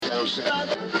Warning.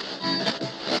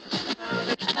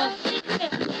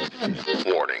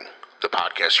 The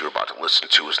podcast you're about to listen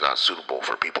to is not suitable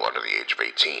for people under the age of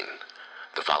 18.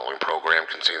 The following program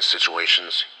contains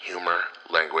situations, humor,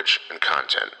 language, and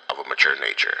content of a mature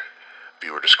nature.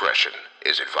 Viewer discretion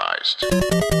is advised.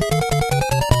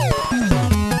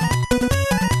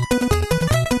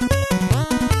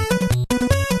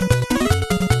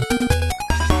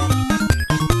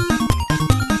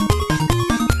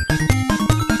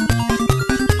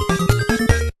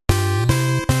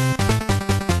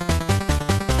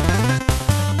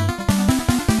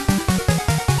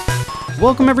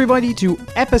 Welcome everybody to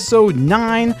episode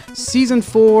 9, season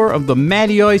 4 of the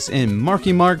Matty Ice and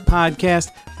Marky Mark podcast.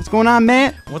 What's going on,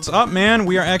 Matt? What's up, man?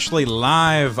 We are actually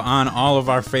live on all of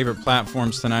our favorite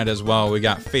platforms tonight as well. We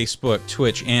got Facebook,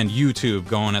 Twitch, and YouTube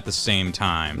going at the same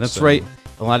time. That's right.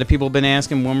 A lot of people have been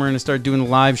asking when we're going to start doing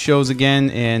live shows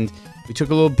again, and we took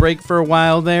a little break for a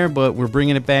while there, but we're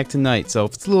bringing it back tonight. So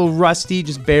if it's a little rusty,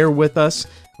 just bear with us.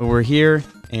 But we're here,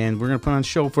 and we're going to put on a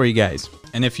show for you guys.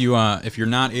 And if you're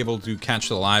not able to catch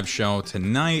the live show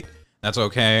tonight, that's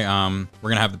okay. We're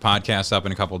gonna have the podcast up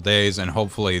in a couple days, and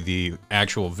hopefully the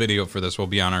actual video for this will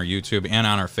be on our YouTube and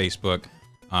on our Facebook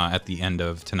at the end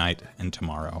of tonight and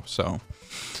tomorrow. So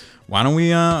why don't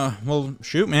we? Well,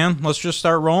 shoot, man. Let's just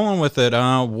start rolling with it.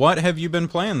 What have you been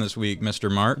playing this week,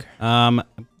 Mr. Mark?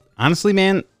 Honestly,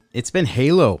 man, it's been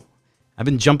Halo. I've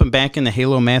been jumping back in the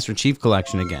Halo Master Chief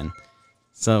Collection again.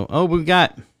 So, we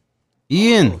got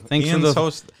Ian. Thank you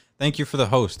for the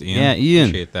host, Ian. Yeah, Ian.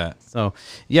 Appreciate that. So,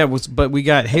 yeah, but we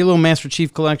got Halo Master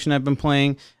Chief Collection I've been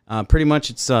playing. Pretty much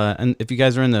it's, and if you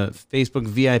guys are in the Facebook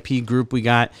VIP group we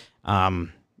got,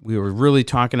 we were really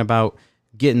talking about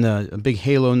getting a big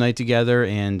Halo night together,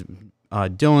 and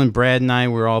Dylan, Brad, and I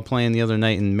were all playing the other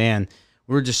night, and man,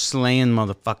 we were just slaying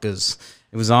motherfuckers.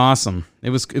 It was awesome. It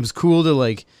was cool to,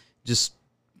 like, just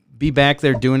be back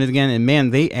there doing it again. And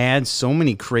man, they add so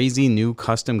many crazy new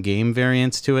custom game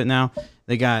variants to it now.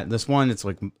 They got this one, it's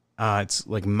like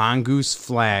Mongoose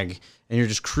Flag, and you're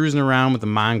just cruising around with the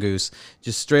mongoose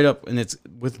just straight up, and it's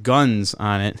with guns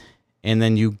on it, and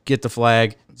then you get the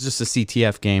flag. It's just a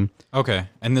CTF game. Okay.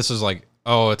 And this is like,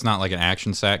 it's not like an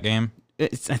action sat game? I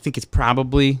think it's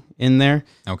probably in there.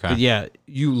 Okay. But yeah,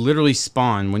 you literally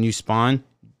spawn. When you spawn,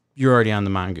 you're already on the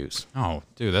mongoose. Oh,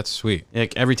 dude, that's sweet.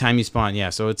 Like every time you spawn, yeah.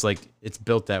 So it's like it's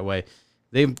built that way.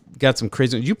 They've got some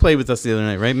crazy. You played with us the other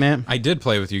night, right, Matt? I did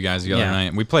play with you guys the other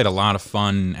night. We played a lot of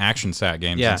fun action sat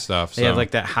games and stuff. They had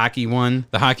like that hockey one.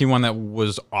 The hockey one that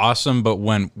was awesome, but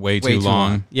went way too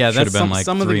long. Yeah, should have been like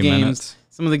 3 minutes.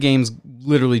 Some of the games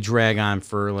literally drag on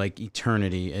for like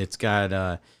eternity. It's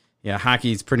got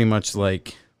hockey's pretty much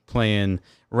like playing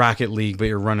Rocket League, but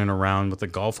you're running around with a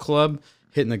golf club,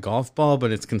 hitting a golf ball,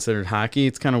 but it's considered hockey.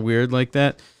 It's kind of weird like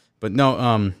that. But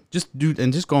no, just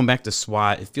going back to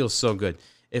SWAT, it feels so good.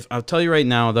 If I'll tell you right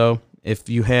now though, if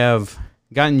you have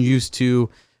gotten used to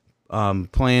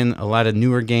playing a lot of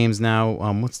newer games now,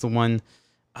 what's the one?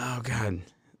 Oh God,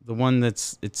 the one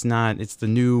it's the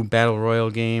new Battle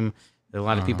Royale game that a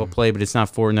lot of people play, but it's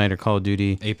not Fortnite or Call of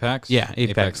Duty. Apex? Yeah,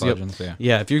 Apex Legends, yep.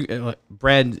 Yeah, if you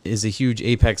Brad is a huge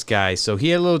Apex guy, so he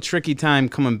had a little tricky time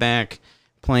coming back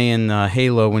playing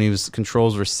Halo when his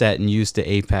controls were set and used to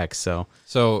Apex.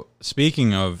 So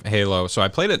speaking of Halo, so I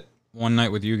played it one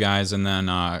night with you guys, and then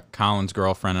Colin's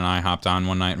girlfriend and I hopped on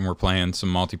one night and we're playing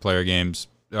some multiplayer games.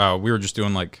 We were just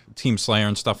doing like Team Slayer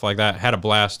and stuff like that. Had a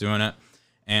blast doing it.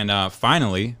 And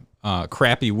finally,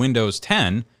 crappy Windows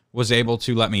 10 was able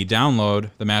to let me download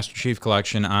the Master Chief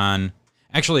Collection on...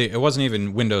 Actually, it wasn't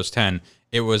even Windows 10.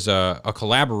 It was a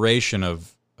collaboration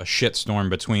of a shitstorm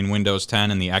between Windows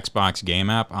 10 and the Xbox game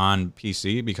app on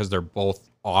PC because they're both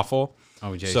awful.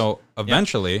 Oh, geez. So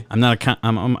eventually, I'm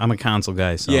a console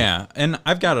guy. So yeah, and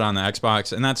I've got it on the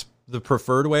Xbox, and that's the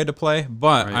preferred way to play.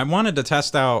 But I wanted to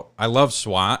test out. I love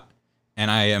SWAT, and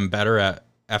I am better at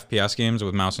FPS games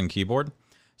with mouse and keyboard.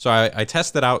 So I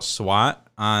tested out SWAT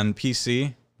on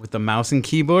PC with the mouse and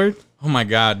keyboard. Oh my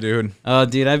God, dude!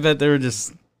 Dude, I bet they were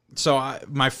just. So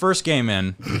my first game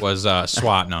in was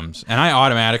SWAT-nums, and I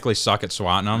automatically suck at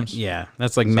SWAT-nums. Yeah,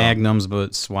 that's like Magnums,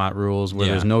 but SWAT rules, where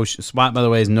there's no... SWAT, by the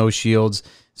way, is no shields,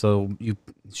 so you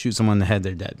shoot someone in the head,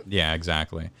 they're dead. Yeah,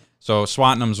 exactly. So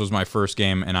SWAT-nums was my first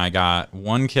game, and I got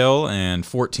 1 kill and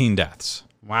 14 deaths.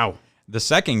 Wow. The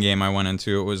second game I went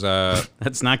into, it was...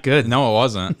 That's not good. No, it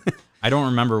wasn't. I don't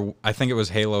remember. I think it was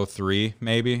Halo 3,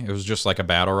 maybe. It was just like a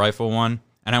battle rifle one,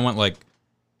 and I went like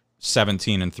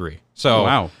 17-3. So...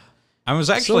 Wow. I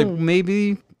was actually... So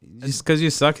maybe just because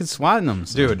you suck at swatting them.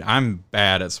 So. Dude, I'm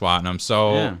bad at swatting them.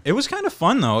 So it was kind of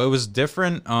fun, though. It was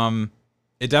different.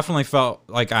 It definitely felt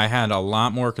like I had a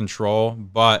lot more control,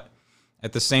 but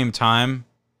at the same time,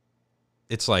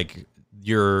 it's like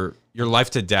your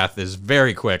life to death is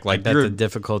very quick. Like, I bet the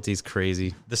difficulty's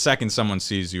crazy. The second someone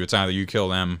sees you, it's either you kill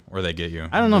them or they get you.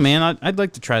 I don't know, man. I'd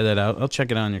like to try that out. I'll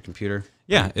check it out on your computer.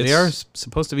 Yeah, they are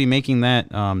supposed to be making that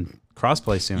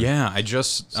crossplay soon. Yeah, I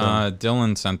just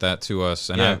Dylan sent that to us,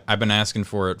 and I've been asking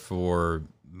for it for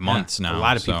months now. A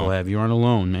lot of people have. You aren't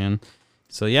alone, man.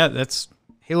 So yeah, that's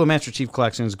Halo Master Chief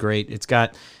Collection is great. It's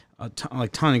got a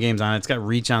ton of games on it. It's got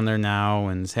Reach on there now,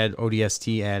 and it's had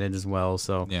ODST added as well.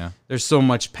 So there's so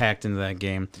much packed into that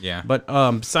game. Yeah. But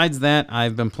besides that,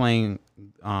 I've been playing.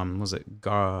 Was it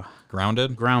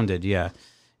Grounded? Grounded, yeah,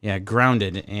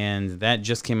 Grounded, and that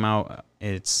just came out.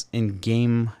 It's in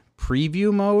game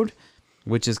preview mode,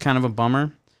 which is kind of a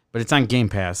bummer. But it's on Game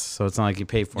Pass, so it's not like you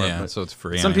pay for it. Yeah, but so it's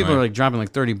free. Some people are like dropping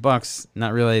like $30,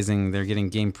 not realizing they're getting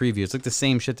game preview. It's like the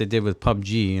same shit they did with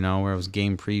PUBG, you know, where it was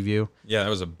game preview. Yeah, that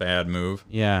was a bad move.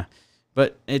 Yeah,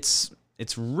 but it's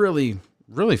really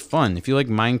really fun if you like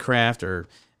Minecraft or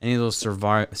any of those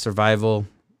survival.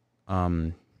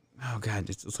 Oh god,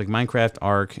 it's like Minecraft,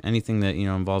 Ark, anything that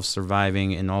involves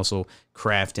surviving and also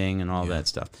crafting and all that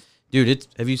stuff. Dude,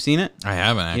 have you seen it? I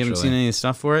haven't actually. You haven't seen any of the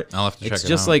stuff for it? I'll have to check it out. It's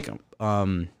just like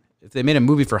if they made a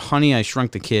movie for Honey, I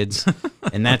Shrunk the Kids,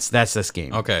 and that's this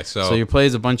game. Okay, so you play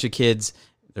as a bunch of kids.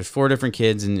 There's 4 different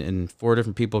kids, and 4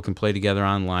 different people can play together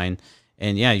online.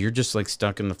 And yeah, you're just like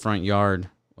stuck in the front yard,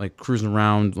 like cruising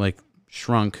around, like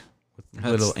Shrunk with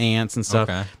little ants and stuff.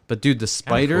 Okay. But dude, the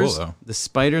spiders are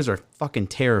fucking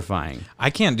terrifying. I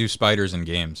can't do spiders in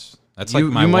games. That's like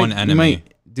my one enemy.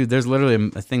 Dude, there's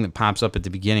literally a thing that pops up at the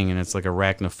beginning, and it's like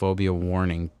arachnophobia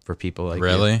warning for people like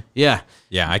really? You. Yeah.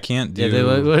 Yeah, I can't do. Yeah, they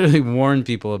literally warn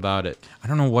people about it. I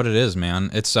don't know what it is, man.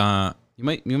 It's you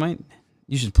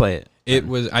should play it. It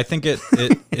was. I think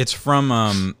it's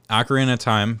from Ocarina of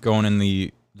Time, going in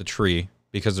the tree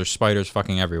because there's spiders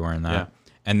fucking everywhere in that. Yeah.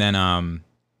 And then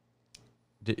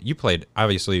you played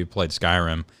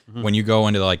Skyrim. Mm-hmm. When you go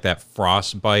into like that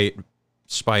frostbite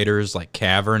spiders like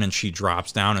cavern and she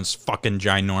drops down and it's fucking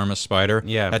ginormous spider.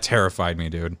 Yeah, that terrified me,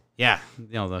 dude. Yeah,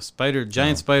 the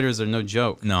giant spiders are no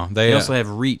joke. No, they also have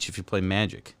reach if you play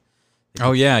Magic.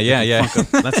 Yeah.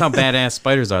 That's how badass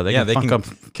spiders are. They can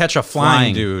catch a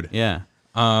flying dude. Yeah.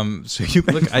 So you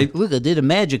I did a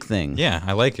magic thing. Yeah,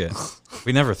 I like it.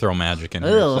 We never throw magic in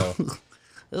here. So.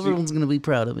 Everyone's gonna be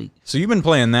proud of me. So you've been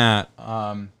playing that.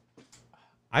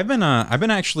 I've been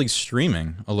actually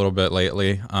streaming a little bit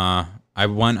lately.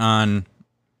 It's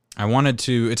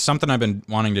something I've been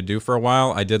wanting to do for a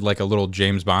while. I did like a little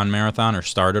James Bond marathon, or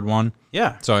started one.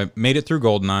 Yeah. So I made it through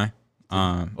GoldenEye.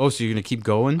 So you're going to keep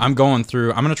going? I'm going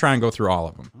to try and go through all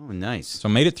of them. Oh, nice. So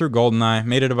made it through GoldenEye,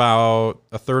 made it about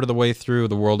a third of the way through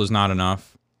The World Is Not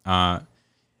Enough. And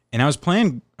I was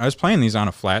playing these on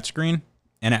a flat screen,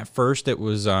 and at first it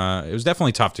was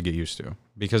definitely tough to get used to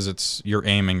because your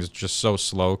aiming is just so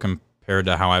slow compared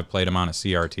to how I've played them on a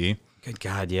CRT. Good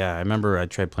God, yeah. I remember I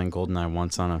tried playing GoldenEye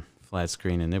once on a flat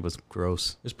screen, and it was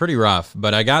gross. It was pretty rough,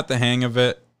 but I got the hang of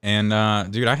it, and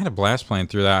dude, I had a blast playing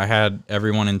through that. I had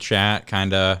everyone in chat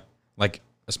kind of, like,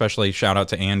 especially shout out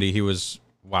to Andy. He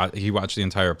watched the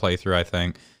entire playthrough, I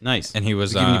think. Nice. And he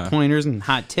was giving you pointers and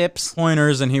hot tips?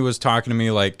 And he was talking to me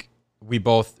like we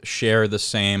both share the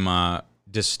same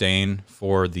disdain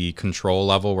for the control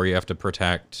level where you have to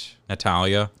protect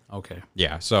Natalia. Okay.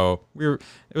 Yeah, so it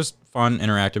was fun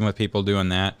interacting with people doing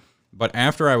that. But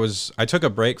after I took a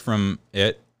break from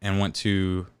it and went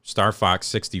to Star Fox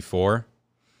 64.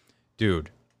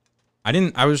 Dude,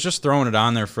 I was just throwing it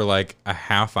on there for like a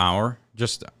half hour.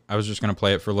 I was just going to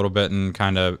play it for a little bit and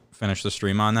kind of finish the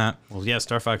stream on that. Well, yeah,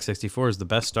 Star Fox 64 is the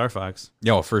best Star Fox.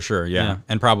 Yo, for sure, yeah.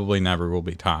 And probably never will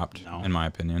be topped, in my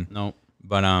opinion. No.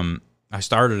 But I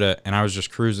started it, and I was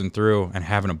just cruising through and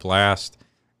having a blast.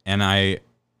 And I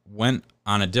went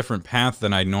on a different path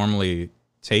than I'd normally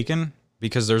taken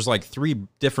because there's like 3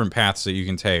 different paths that you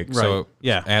can take. Right. So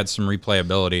yeah, add some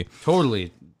replayability.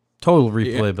 Total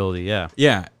replayability, yeah.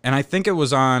 Yeah, and I think it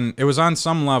was on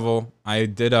some level. I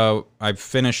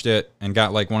finished it and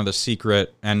got like one of the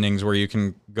secret endings where you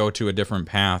can go to a different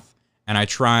path. And I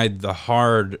tried the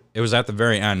hard. It was at the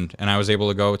very end, and I was able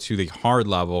to go to the hard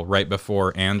level right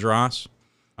before Andros.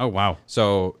 Oh wow!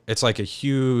 So it's like it's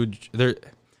a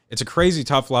crazy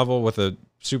tough level with a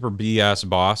super BS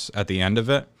boss at the end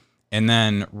of it, and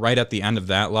then right at the end of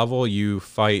that level, you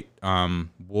fight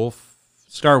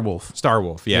Star Wolf,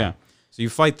 yeah. So you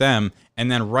fight them,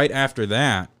 and then right after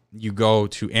that, you go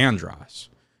to Andros.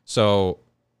 So,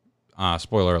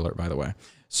 spoiler alert, by the way.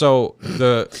 So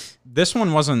this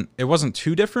one wasn't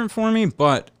too different for me,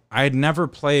 but I had never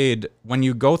played. When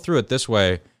you go through it this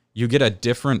way, you get a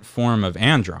different form of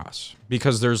Andros,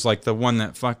 because there's like the one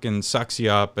that fucking sucks you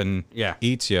up and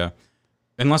eats you.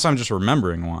 Unless I'm just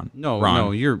remembering one.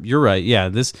 No, you're right. Yeah,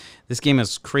 this game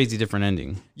has crazy different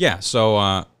ending. Yeah, so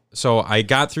I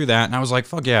got through that and I was like,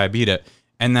 fuck yeah, I beat it.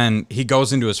 And then he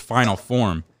goes into his final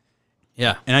form.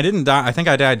 Yeah. And I didn't die. I think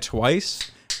I died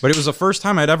twice, but it was the first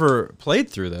time I'd ever played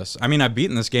through this. I mean, I've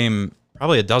beaten this game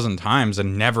probably a dozen times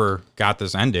and never got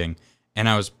this ending. And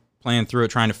I was playing through it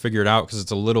trying to figure it out because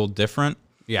it's a little different.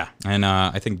 Yeah. And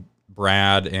I think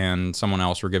Brad and someone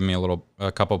else were giving me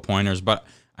a couple pointers, but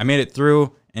I made it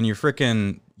through, and your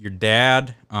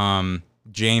dad,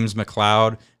 James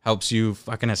McLeod, helps you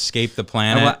fucking escape the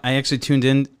planet. I actually tuned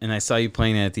in and I saw you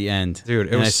playing it at the end.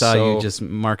 Dude, I saw you just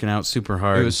marking out super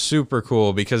hard. It was super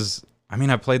cool because, I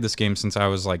mean, I played this game since I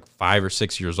was like 5 or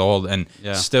 6 years old, and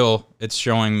still it's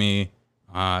showing me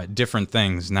different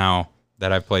things now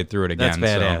that I've played through it again.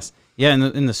 That's badass. So. Yeah, and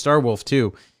in the Star Wolf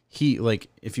too, he, like,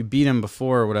 if you beat him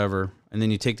before or whatever, and then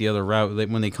you take the other route,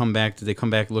 when they come back, do they come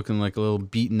back looking like a little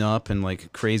beaten up and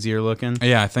like crazier looking?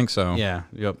 Yeah, I think so. Yeah,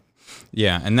 yep.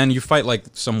 Yeah, and then you fight like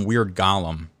some weird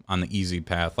golem on the easy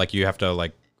path. Like you have to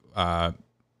like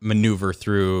maneuver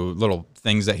through little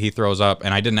things that he throws up,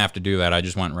 and I didn't have to do that. I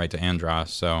just went right to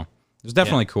Andros, so it was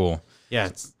definitely cool. Yeah,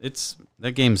 it's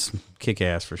that game's kick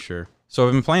ass for sure. So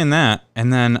I've been playing that,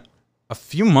 and then a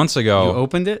few months ago, you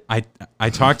opened it. I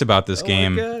talked about this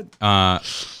game. My God.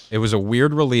 It was a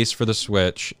weird release for the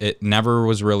Switch. It never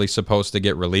was really supposed to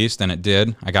get released, and it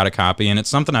did. I got a copy, and it's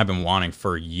something I've been wanting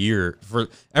for a year.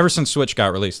 Ever since Switch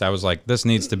got released, I was like, this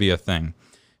needs to be a thing.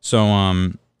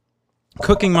 So,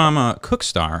 Cooking Mama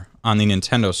Cookstar on the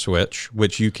Nintendo Switch,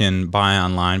 which you can buy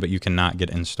online, but you cannot get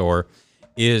in store,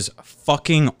 is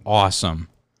fucking awesome.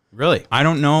 Really? I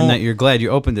don't know. And that you're glad you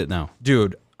opened it now.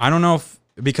 Dude, I don't know if,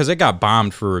 because it got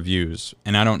bombed for reviews,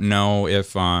 and I don't know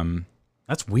if...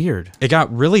 That's weird. It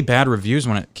got really bad reviews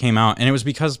when it came out, and it was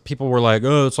because people were like,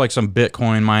 oh, it's like some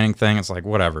Bitcoin mining thing. It's like,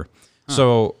 whatever. Huh.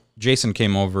 So Jason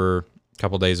came over a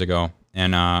couple days ago,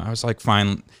 and I was like,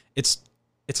 fine. It's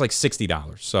like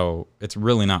 $60, so it's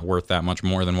really not worth that much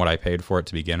more than what I paid for it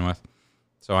to begin with.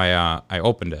 So I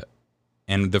opened it,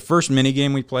 and the first mini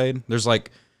game we played, there's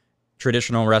like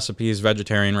traditional recipes,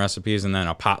 vegetarian recipes, and then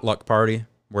a potluck party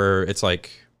where it's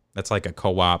like, that's like a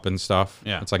co-op and stuff.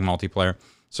 Yeah. It's like multiplayer.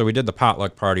 So we did the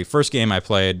potluck party. First game I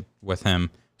played with him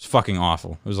was fucking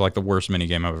awful. It was like the worst mini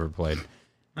game I've ever played.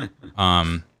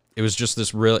 It was just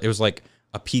this it was like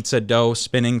a pizza dough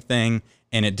spinning thing,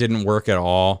 and it didn't work at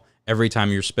all. Every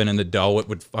time you're spinning the dough, it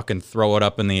would fucking throw it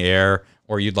up in the air,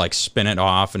 or you'd like spin it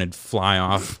off and it'd fly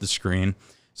off the screen.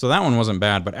 So that one wasn't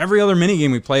bad, but every other mini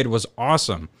game we played was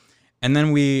awesome. And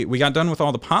then we got done with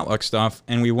all the potluck stuff,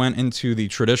 and we went into the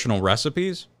traditional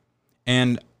recipes,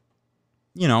 and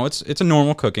you know, it's a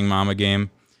normal Cooking Mama game,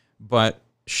 but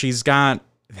she's got,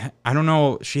 I don't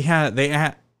know,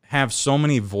 they have so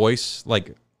many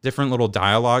like different little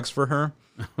dialogues for her,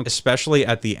 especially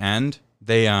at the end.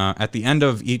 They at the end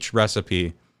of each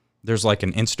recipe, there's like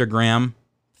an Instagram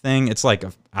thing. It's like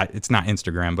it's not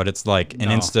Instagram, but it's like an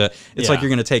It's like you're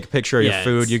gonna take a picture of your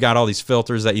food. You got all these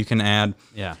filters that you can add.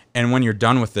 Yeah. And when you're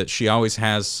done with it, she always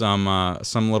has some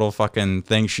little fucking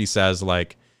thing she says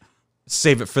like,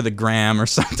 save it for the gram or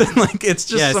something. Like it's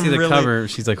just I see the really, cover.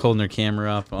 She's like holding her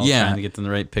camera up, trying to get in the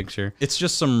right picture. It's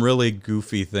just some really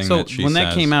goofy thing that she when says.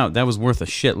 that came out, that was worth a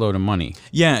shitload of money.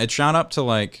 Yeah, it shot up to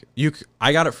like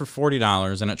I got it for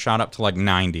 $40, and it shot up to like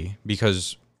 $90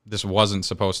 because this wasn't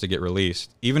supposed to get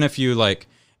released. Even if you like,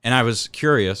 and I was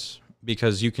curious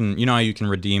because you know how you can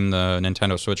redeem the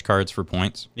Nintendo Switch cards for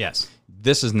points. Yes.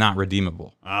 This is not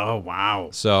redeemable. Oh wow!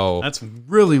 So that's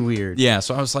really weird. Yeah,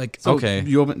 so I was like, okay,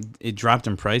 it dropped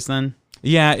in price then.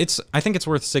 Yeah, I think it's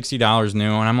worth $60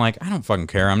 new, and I'm like, I don't fucking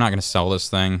care. I'm not gonna sell this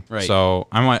thing. Right. So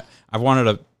I've wanted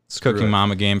a Cooking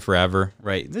Mama game forever.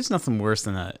 Right. There's nothing worse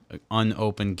than an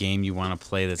unopened game you want to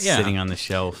play that's sitting on the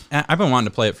shelf. I've been wanting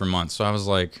to play it for months, so I was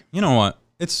like, you know what?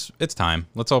 It's time.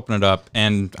 Let's open it up,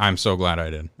 and I'm so glad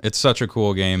I did. It's such a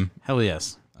cool game. Hell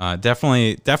yes.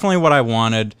 Definitely what I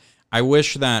wanted. I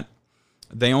wish that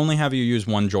they only have you use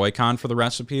one Joy-Con for the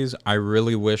recipes. I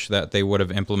really wish that they would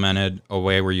have implemented a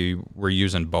way where you were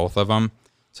using both of them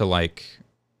to like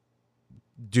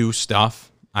do stuff.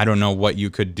 I don't know what you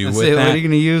could do with that. What are you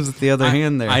going to use with the other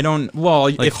hand there? I don't. Well,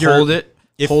 like if you're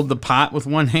hold the pot with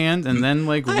one hand and then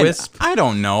like wisp. I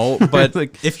don't know, but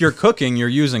like, if you're cooking, you're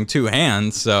using two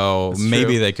hands, so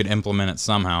maybe they could implement it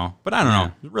somehow. But I don't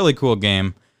know. It's a really cool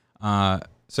game.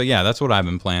 So yeah, that's what I've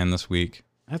been playing this week.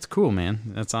 That's cool, man.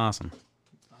 That's awesome.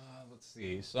 Let's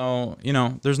see. So, you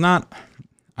know,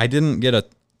 I didn't get a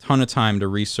ton of time to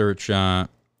research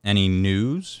any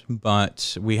news,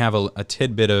 but we have a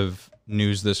tidbit of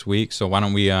news this week. So why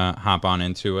don't we hop on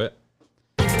into it?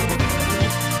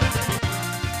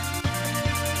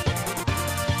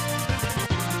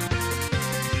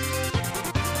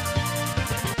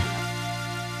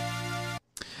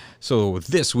 So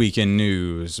this week in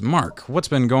news, Mark, what's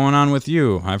been going on with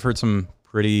you? I've heard some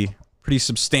pretty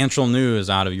substantial news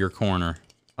out of your corner.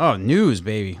 Oh, news,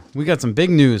 baby. We got some big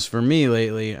news for me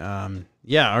lately.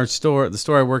 Yeah, our store, the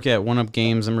store I work at, One Up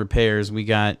Games and Repairs,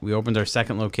 we opened our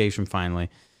second location finally.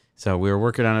 So we were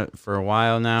working on it for a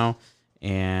while now,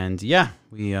 and yeah,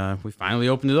 we finally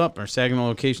opened it up. Our Saginaw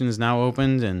location is now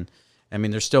opened, and I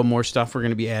mean, there's still more stuff we're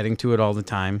going to be adding to it all the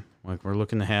time. Like we're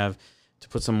looking to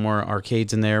put some more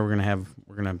arcades in there. We're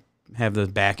gonna have the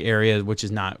back area, which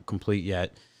is not complete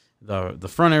yet. The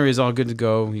front area is all good to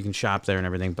go. You can shop there and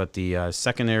everything, but the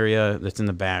second area that's in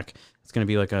the back, it's going to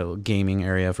be like a gaming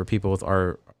area for people with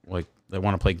that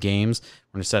want to play games.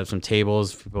 We're going to set up some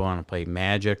tables if people want to play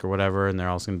Magic or whatever, and they're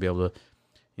also going to be able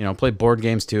to, play board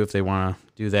games too if they want to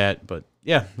do that. But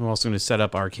yeah, we're also going to set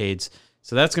up arcades.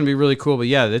 So that's going to be really cool. But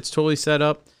yeah, it's totally set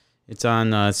up. It's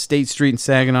on State Street in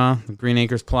Saginaw, Green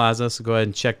Acres Plaza. So go ahead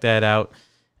and check that out.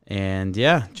 And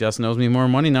yeah, Justin owes me more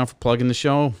money now for plugging the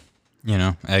show.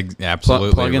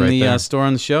 Absolutely. Plugging right the there. Store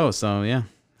on the show. So yeah,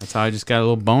 that's how I just got a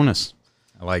little bonus.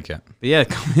 I like it. But yeah,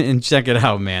 come and check it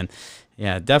out, man.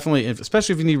 Yeah, definitely,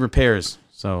 especially if you need repairs.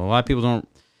 So a lot of people don't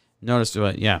notice,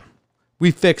 but yeah,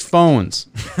 we fix phones.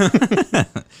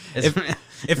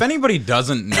 If anybody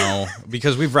doesn't know,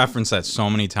 because we've referenced that so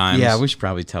many times. Yeah, we should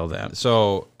probably tell that.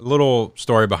 So a little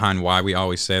story behind why we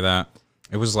always say that.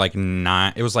 It was like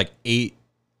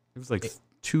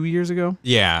 2 years ago.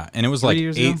 Yeah, and it was like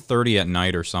 8:30 at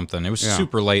night or something. It was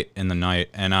super late in the night,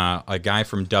 and a guy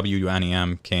from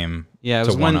WNEM came. Yeah, it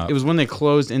was when they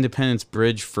closed Independence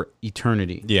Bridge for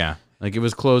eternity. Yeah, like it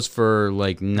was closed for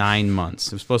like 9 months.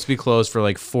 It was supposed to be closed for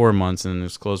like 4 months, and it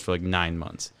was closed for like 9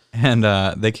 months. And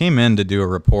they came in to do a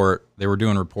report. They were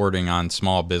doing reporting on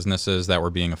small businesses that were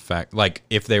being affected, like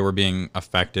if they were being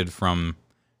affected from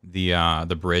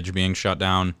the bridge being shut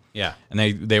down. Yeah. And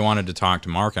they wanted to talk to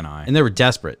Mark and I. And they were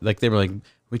desperate. Like they were like,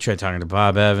 we tried talking to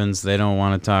Bob Evans. They don't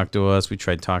want to talk to us. We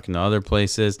tried talking to other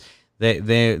places. They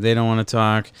don't want to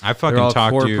talk. I fucking they're all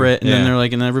talked corporate, to you. And then they're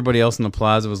like, and everybody else in the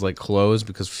plaza was like closed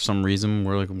because for some reason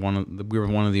we were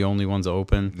one of the only ones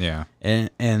open. Yeah.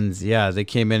 And yeah, they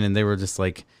came in and they were just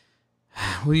like,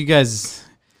 will you guys,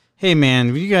 hey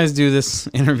man, will you guys do this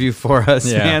interview for us,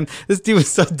 man? This dude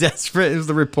was so desperate. It was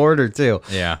the reporter too.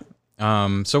 Yeah.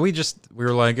 So we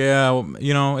were like, yeah,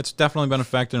 well, it's definitely been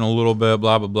affecting a little bit,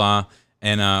 blah, blah, blah.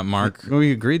 And Mark,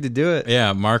 we agreed to do it.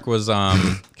 Yeah, Mark was, God,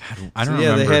 I don't remember.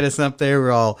 Yeah, they had us up there.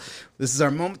 We're all, this is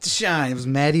our moment to shine. It was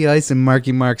Matty Ice and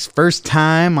Marky Mark's first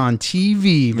time on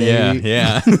TV, baby.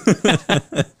 Yeah.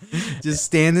 Just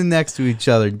standing next to each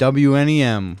other,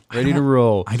 WNEM, ready to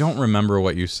roll. I don't remember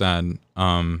what you said.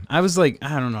 I was like,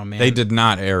 I don't know, man. They did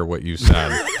not air what you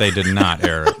said. They did not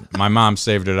air it. My mom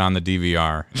saved it on the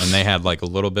DVR, and they had like a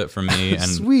little bit from me and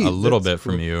Sweet. A little That's bit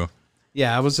cool. from you.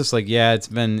 Yeah, I was just like, yeah, it's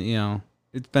been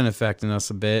affecting us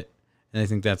a bit, and I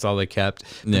think that's all they kept.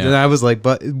 But then I was like,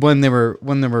 but when they were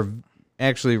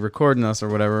actually recording us or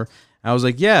whatever, I was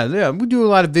like, yeah, we do a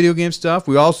lot of video game stuff.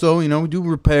 We also, we do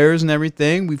repairs and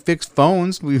everything. We fix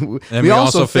phones. We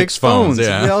also fix phones.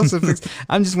 Yeah. We also fix.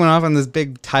 I just went off on this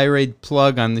big tirade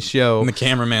plug on the show. And the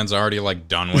cameraman's already like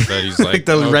done with it. He's like, like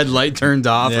the red light turned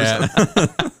off. Yeah. Or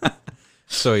something.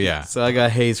 So yeah. So I got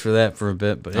hazed for that for a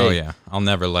bit. But hey. Yeah, I'll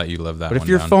never let you live that. But one if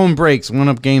your down. phone breaks, One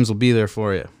Up Games will be there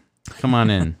for you. Come on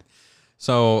in.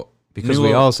 So because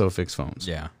we also fix phones.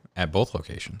 Yeah, at both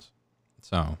locations.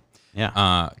 So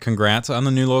yeah. Congrats on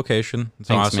the new location. It's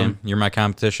Thanks, awesome. man. You're my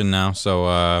competition now. So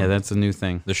yeah, that's a new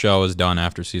thing. The show is done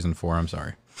after season 4. I'm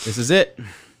sorry. This is it.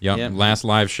 Yep. Last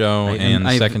live show and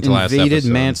I've second to last episode. invaded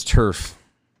Matt's turf.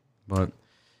 But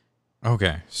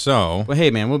okay, so hey,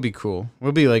 man, we'll be cool.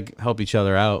 We'll be like help each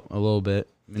other out a little bit.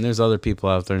 I mean, there's other people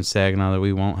out there in Saginaw that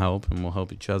we won't help, and we'll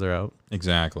help each other out.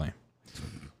 Exactly.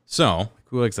 So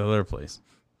who likes the other place?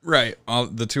 Right. All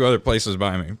the 2 other places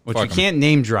by me. Which we can't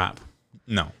name drop.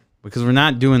 No. Because we're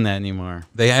not doing that anymore.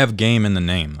 They have game in the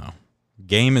name, though.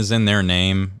 Game is in their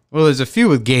name. Well, there's a few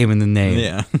with game in the name.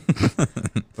 Yeah.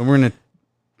 But we're going to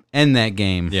end that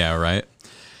game. Yeah, right.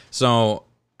 So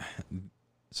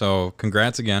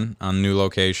congrats again on the new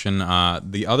location.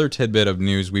 The other tidbit of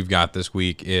news we've got this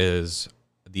week is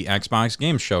the Xbox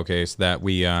Game Showcase that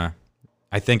we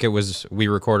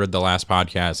recorded the last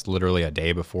podcast literally a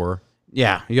day before.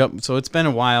 Yeah, yep. So it's been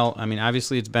a while. I mean,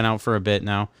 obviously it's been out for a bit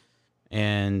now.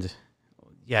 And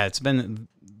yeah, it's been,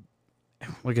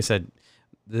 like I said,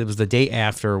 it was the day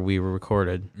after we were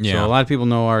recorded. Yeah. So a lot of people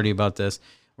know already about this.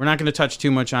 We're not going to touch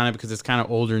too much on it because it's kind of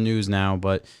older news now,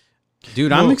 but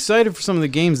dude, I'm excited for some of the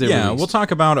games they released. We'll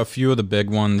talk about a few of the big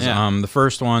ones. Yeah. The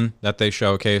first one that they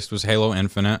showcased was Halo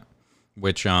Infinite,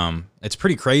 which it's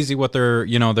pretty crazy what they're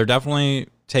definitely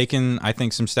taking, I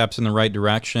think, some steps in the right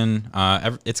direction.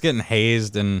 It's getting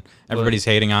hazed and everybody's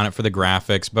hating on it for the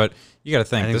graphics, but you got to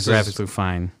think, I think the graphics look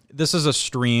fine. This is a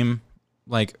stream.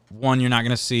 Like, one, you're not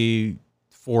going to see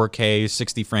 4K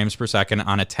 60 frames per second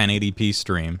on a 1080p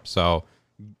stream. So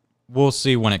we'll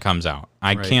see when it comes out.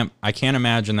 I can't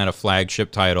imagine that a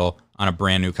flagship title on a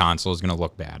brand new console is going to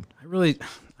look bad.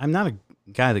 I'm not a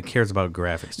guy that cares about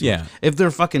graphics. Yeah. If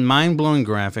they're fucking mind-blowing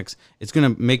graphics, it's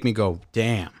going to make me go,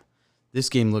 damn, this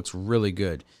game looks really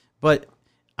good. But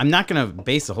I'm not going to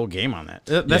base the whole game on that.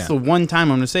 That's the one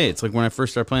time I'm going to say it. It's like when I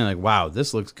first started playing, like, wow,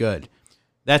 this looks good.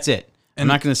 That's it. I'm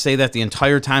not going to say that the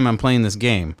entire time I'm playing this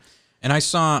game. And I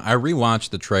rewatched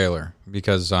the trailer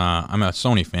because I'm a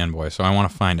Sony fanboy, so I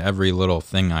want to find every little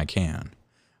thing I can.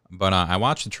 But I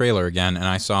watched the trailer again, and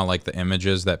I saw like the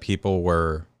images that people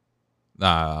were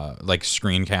like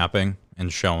screen capping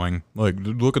and showing. Like,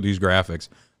 look at these graphics.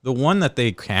 The one that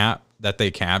they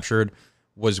captured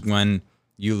was when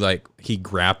he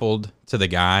grappled to the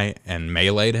guy and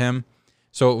meleeed him.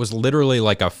 So it was literally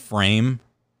like a frame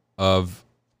of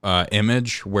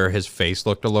image where his face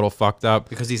looked a little fucked up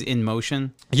because he's in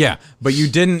motion. Yeah, but you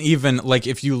didn't even like,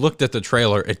 if you looked at the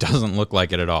trailer, it doesn't look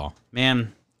like it at all.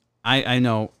 Man, I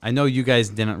know you guys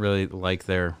didn't really like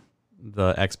the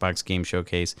Xbox game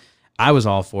showcase. I was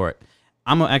all for it.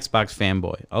 I'm an Xbox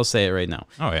fanboy. I'll say it right now.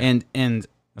 Oh yeah, and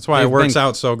that's why it works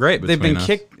out so great. They've been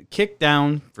kicked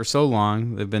down for so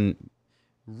long. They've been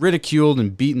ridiculed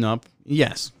and beaten up.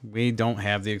 Yes, we don't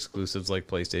have the exclusives like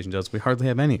PlayStation does. We hardly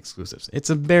have any exclusives.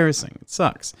 It's embarrassing. It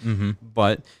sucks. Mm-hmm.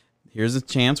 But here's a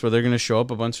chance where they're going to show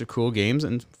up a bunch of cool games.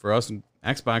 And for us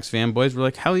Xbox fanboys, we're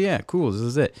like, hell yeah, cool. This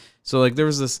is it. So like there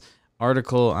was this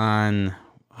article on,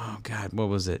 oh God, what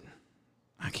was it?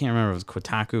 I can't remember. It was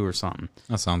Kotaku or something.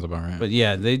 That sounds about right. But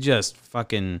yeah, they just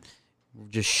fucking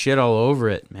shit all over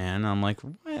it, man. I'm like,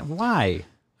 why?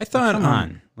 I thought, come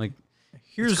on. Like,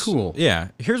 here's cool. Yeah,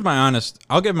 here's my honest.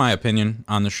 I'll give my opinion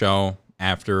on the show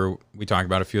after we talk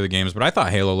about a few of the games. But I thought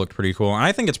Halo looked pretty cool, and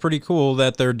I think it's pretty cool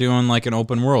that they're doing like an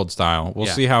open world style. We'll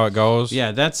see how it goes.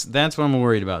 Yeah, that's what I'm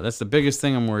worried about. That's the biggest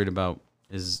thing I'm worried about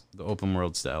is the open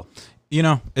world style. You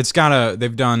know,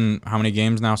 they've done how many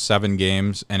games now? 7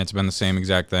 games, and it's been the same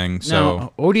exact thing. So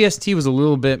now, ODST was a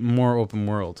little bit more open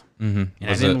world, mm-hmm. and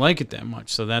I didn't like it that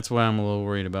much. So that's what I'm a little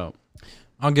worried about.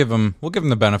 We'll give them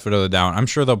the benefit of the doubt. I'm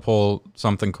sure they'll pull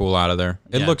something cool out of there.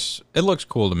 It looks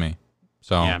cool to me.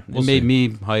 So yeah, it made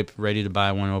me hype, ready to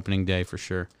buy one opening day for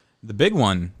sure. The big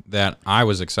one that I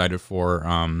was excited for,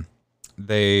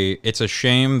 it's a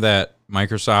shame that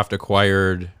Microsoft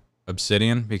acquired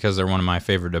Obsidian because they're one of my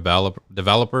favorite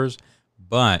developers.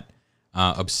 But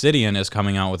Obsidian is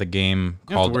coming out with a game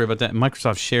You don't have to worry about that.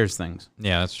 Microsoft shares things.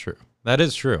 Yeah, that's true. That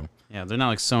is true. Yeah, they're not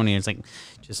like Sony. It's like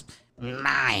just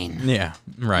mine. Yeah,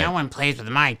 right. No one plays with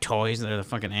my toys. They're the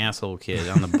fucking asshole kid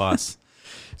on the bus.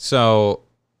 So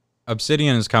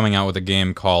Obsidian is coming out with a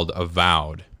game called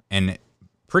Avowed, and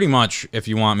pretty much, if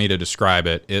you want me to describe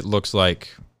it, it looks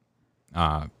like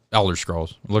Elder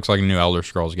Scrolls. It looks like a new Elder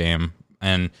Scrolls game,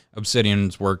 and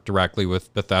Obsidian's worked directly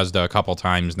with Bethesda a couple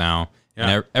times now,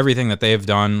 and everything that they've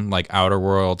done, like Outer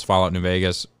Worlds, Fallout New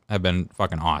Vegas, have been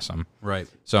fucking awesome. Right.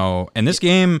 So, and this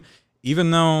game,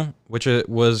 even though, which it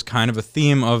was kind of a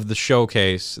theme of the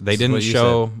showcase, they didn't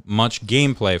show much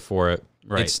gameplay for it.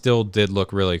 Right. It still did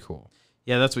look really cool.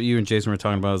 Yeah, that's what you and Jason were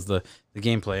talking about, is the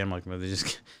gameplay. I'm like, well, they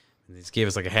just gave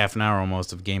us like a half an hour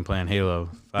almost of gameplay on Halo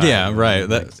 5. Yeah, right.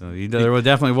 So there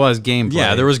definitely was gameplay.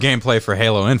 Yeah, there was gameplay for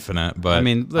Halo Infinite, but I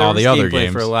mean, there all was the other gameplay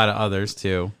games for a lot of others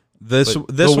too. This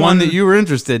the one that you were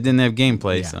interested didn't have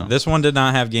gameplay. Yeah, so this one did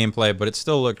not have gameplay, but it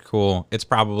still looked cool. It's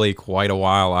probably quite a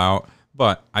while out,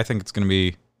 but I think it's going to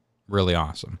be really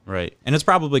awesome. Right. And it's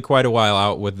probably quite a while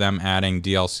out with them adding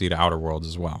DLC to Outer Worlds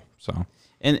as well. So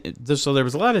so there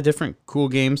was a lot of different cool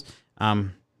games. I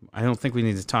don't think we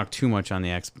need to talk too much on the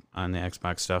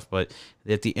Xbox stuff, but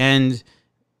at the end,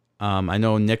 I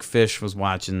know Nick Fish was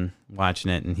watching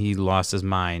it, and he lost his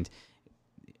mind.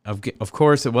 Of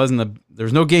course, it wasn't there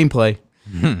was no gameplay,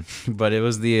 but it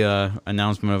was the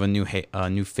announcement of a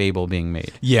new Fable being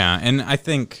made. Yeah, and I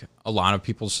think a lot of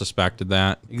people suspected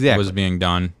that was being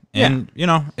done. And,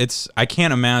 I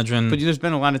can't imagine. But there's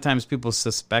been a lot of times people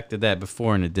suspected that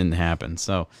before and it didn't happen.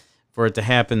 So for it to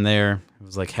happen there, it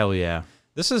was like, hell yeah.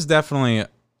 This is definitely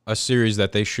a series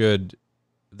that they should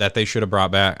have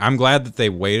brought back. I'm glad that they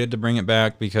waited to bring it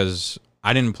back because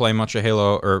I didn't play much of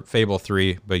Halo or Fable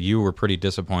 3, but you were pretty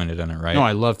disappointed in it, right? No,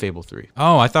 I love Fable 3.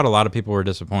 Oh, I thought a lot of people were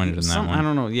disappointed in that one. I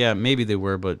don't know. Yeah, maybe they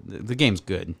were, but the game's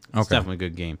good. It's definitely a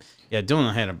good game. Yeah, Dylan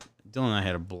and I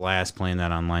had a blast playing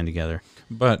that online together.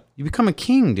 But you become a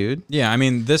king, dude. Yeah, I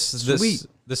mean this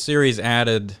series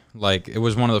added, like, it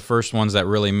was one of the first ones that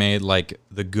really made like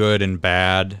the good and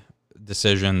bad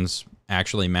decisions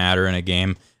actually matter in a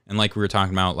game. And like we were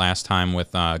talking about last time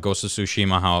with Ghost of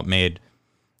Tsushima, how it made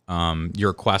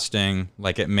your questing,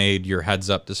 like it made your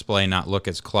heads-up display not look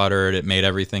as cluttered. It made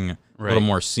everything a little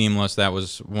more seamless. That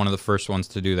was one of the first ones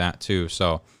to do that too.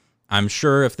 So I'm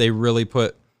sure if they really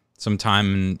put some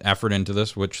time and effort into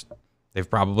this, which they've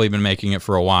probably been making it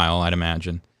for a while, I'd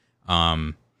imagine,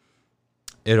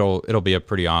 it'll be a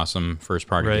pretty awesome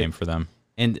first-party game for them.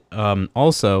 And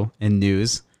also in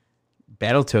news,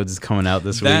 Battletoads is coming out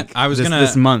this week.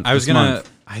 This month.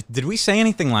 Did we say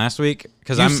anything last week?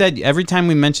 Because you said every time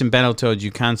we mentioned Battletoads,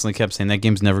 you constantly kept saying that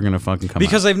game's never going to fucking come out.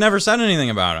 Because they've never said anything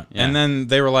about it. Yeah. And then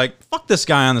they were like, fuck this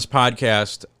guy on this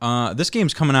podcast. This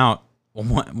game's coming out.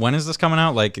 When is this coming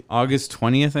out? Like August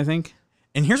 20th, I think.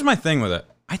 And here's my thing with it.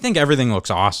 I think everything looks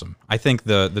awesome. I think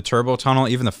the turbo tunnel,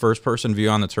 even the first-person view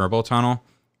on the turbo tunnel,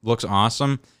 looks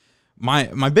awesome.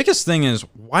 My biggest thing is,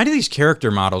 why do these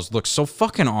character models look so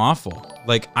fucking awful?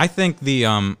 Like, I think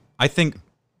the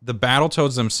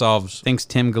Battletoads themselves... Thanks,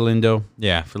 Tim Galindo.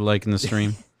 Yeah. For liking the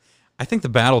stream. I think the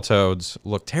Battletoads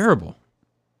look terrible.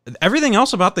 Everything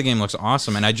else about the game looks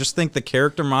awesome, and I just think the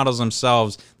character models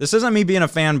themselves... This isn't me being a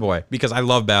fanboy, because I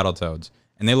love Battletoads,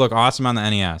 and they look awesome on the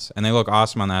NES, and they look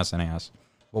awesome on the SNES.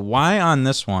 But why on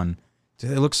this one do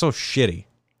they look so shitty?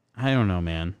 I don't know,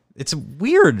 man. It's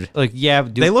weird. Like, yeah,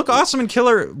 they look awesome in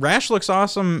Killer... Rash looks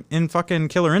awesome in fucking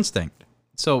Killer Instinct.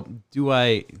 So, do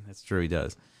I... That's true, he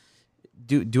does.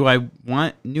 Do I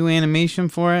want new animation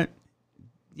for it?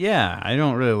 Yeah, I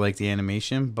don't really like the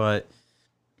animation, but...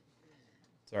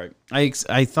 Sorry.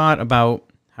 I thought about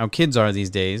how kids are these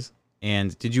days,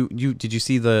 and did you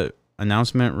see the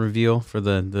announcement reveal for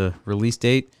the release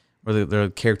date? Where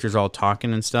the characters are all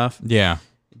talking and stuff? Yeah.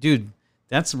 Dude,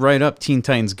 that's right up Teen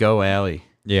Titans Go alley.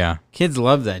 Yeah. Kids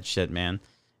love that shit, man.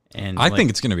 And I think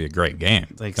it's going to be a great game.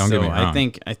 Like, Don't get me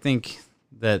wrong. I think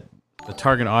that the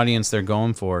target audience they're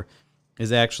going for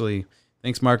is actually...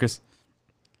 Thanks, Marcus.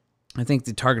 I think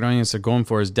the target audience they're going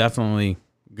for is definitely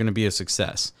going to be a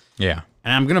success. Yeah.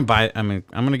 And I'm going to buy it. I'm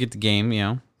going to get the game, you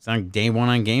know. It's on day one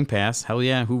on Game Pass. Hell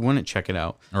yeah, who wouldn't check it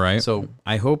out? All right. So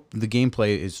I hope the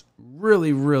gameplay is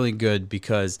really, really good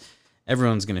because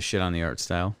everyone's going to shit on the art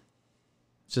style.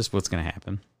 It's just what's going to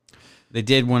happen. They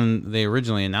did when they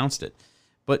originally announced it.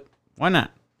 But why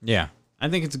not? Yeah. I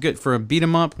think it's good for a beat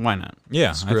 'em up. Why not?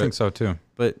 Yeah, I think so too.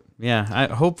 But yeah,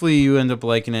 hopefully you end up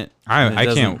liking it. I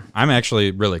can't. I'm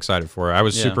actually really excited for it. I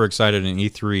was super excited in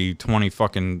E3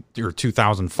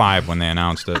 2005 when they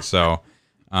announced it. So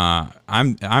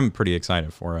I'm pretty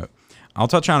excited for it. I'll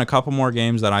touch on a couple more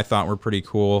games that I thought were pretty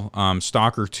cool.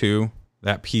 Stalker 2,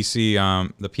 that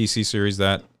PC, the PC series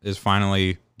that is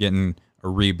finally getting a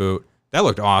reboot. That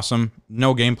looked awesome.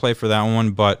 No gameplay for that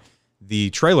one, but the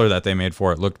trailer that they made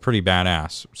for it looked pretty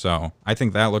badass. So I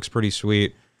think that looks pretty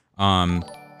sweet.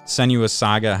 Senua's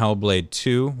Saga Hellblade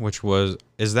 2, which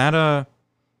is that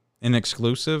an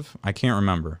exclusive? I can't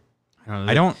remember.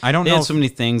 I don't know. They had so many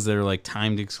things that are like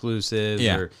timed exclusives.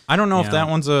 Yeah. I don't know if that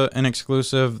one's an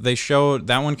exclusive. They showed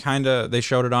that one they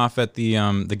showed it off at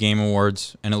the Game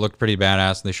Awards, and it looked pretty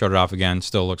badass. They showed it off again.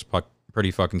 Still looks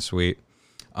pretty fucking sweet.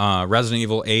 Resident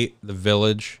Evil 8, The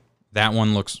Village. That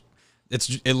one looks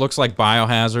like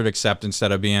Biohazard, except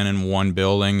instead of being in one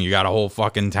building, you got a whole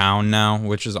fucking town now,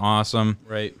 which is awesome.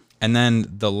 Right. And then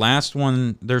the last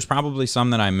one, there's probably some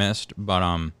that I missed,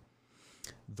 but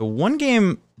the one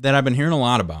game that I've been hearing a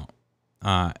lot about,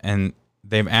 and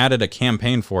they've added a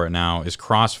campaign for it now, is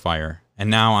Crossfire. And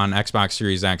now on Xbox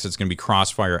Series X, it's going to be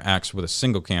Crossfire X with a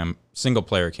single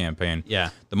player campaign. Yeah.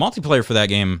 The multiplayer for that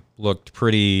game looked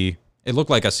pretty... It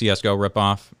looked like a CSGO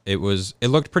ripoff. It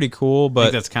looked pretty cool, but... I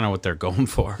think that's kind of what they're going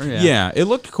for. Yeah, it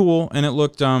looked cool, and it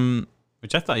looked...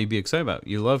 Which I thought you'd be excited about.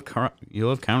 You love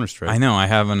Counter-Strike. I know, I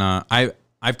haven't...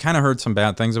 I've kind of heard some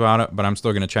bad things about it, but I'm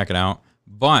still going to check it out.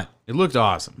 But... It looked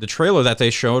awesome. The trailer that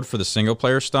they showed for the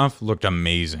single-player stuff looked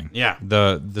amazing. Yeah.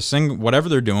 Whatever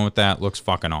they're doing with that looks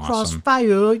fucking awesome.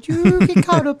 Crossfire, you get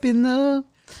caught up in the...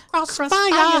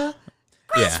 Crossfire.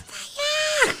 Yeah.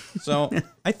 So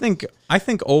I think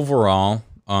overall,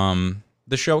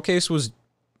 the showcase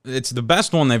it's the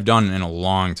best one they've done in a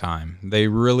long time. They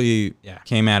really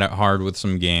came at it hard with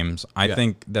some games. I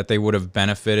think that they would have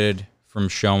benefited from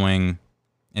showing,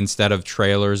 instead of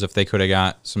trailers, if they could have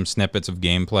got some snippets of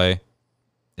gameplay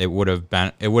it would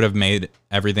have made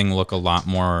everything look a lot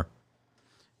more.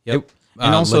 Yep.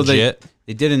 And also legit.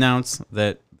 they did announce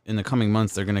that in the coming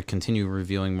months they're going to continue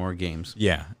revealing more games.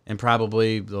 Yeah. And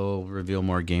probably they'll reveal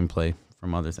more gameplay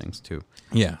from other things too.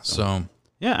 Yeah. So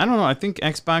yeah, I don't know. I think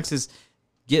Xbox is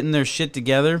getting their shit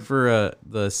together for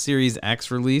the Series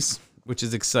X release, which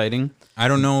is exciting. I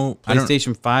don't know.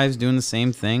 PlayStation 5 is doing the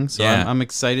same thing. So Yeah. I'm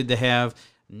excited to have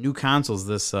new consoles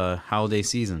this holiday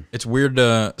season. It's weird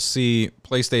to see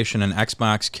PlayStation and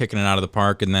Xbox kicking it out of the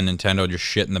park, and then Nintendo just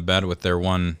shit in the bed with their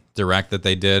one direct that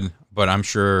they did. But I'm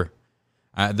sure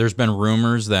there's been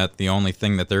rumors that the only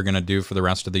thing that they're going to do for the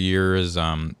rest of the year is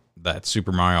that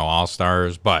Super Mario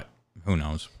All-Stars, but who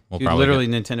knows? We'll Dude, probably literally,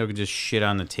 Nintendo could just shit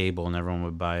on the table and everyone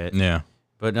would buy it. Yeah.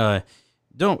 But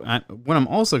what I'm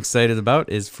also excited about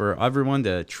is for everyone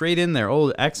to trade in their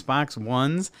old Xbox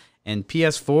Ones and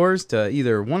PS4s to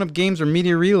either One Up Games or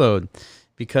Media Reload,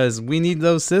 because we need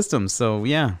those systems. So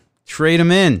yeah, trade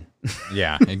them in.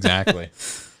 Yeah, exactly.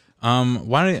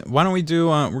 Why don't we do?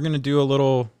 We're gonna do a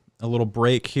little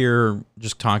break here.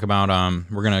 Just talk about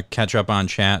we're gonna catch up on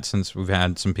chat since we've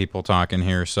had some people talking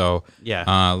here. So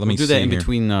yeah, let me do see that in here.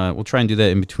 between. We'll try and do that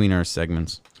in between our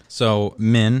segments. So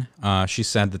Min, she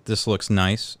said that this looks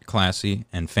nice, classy,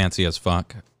 and fancy as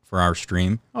fuck for our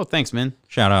stream. Oh, thanks, man.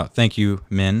 Shout out, thank you,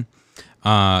 Min.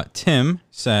 Tim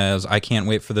says, I can't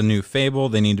wait for the new Fable.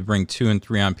 They need to bring 2 and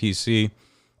 3 on PC.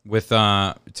 With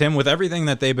Tim, with everything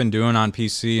that they've been doing on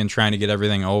PC and trying to get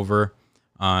everything over,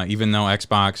 even though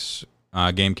Xbox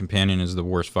Game Companion is the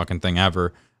worst fucking thing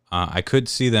ever, I could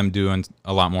see them doing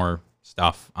a lot more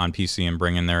stuff on PC and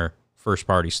bringing their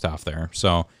first-party stuff there.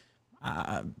 So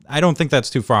I don't think that's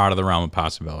too far out of the realm of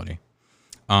possibility.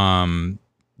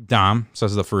 Dom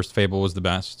says the first Fable was the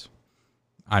best.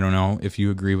 I don't know if you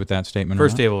agree with that statement.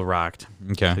 First or not. Fable rocked.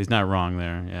 Okay. So he's not wrong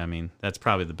there. Yeah, I mean, that's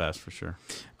probably the best for sure.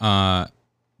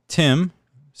 Tim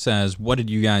says, what did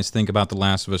you guys think about The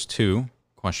Last of Us 2?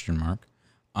 Question mark.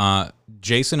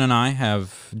 Jason and I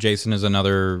have, Jason is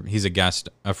he's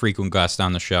a frequent guest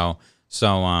on the show.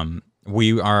 So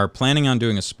we are planning on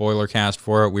doing a spoiler cast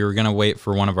for it. We were going to wait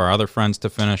for one of our other friends to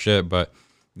finish it, but,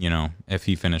 if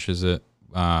he finishes it,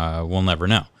 we'll never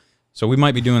know. So we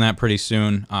might be doing that pretty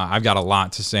soon. I've got a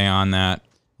lot to say on that.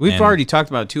 We've already talked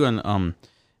about it too on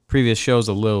previous shows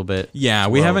a little bit. Yeah,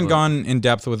 we haven't gone in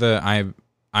depth with it.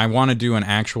 I want to do an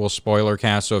actual spoiler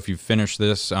cast. So if you finish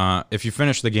this, if you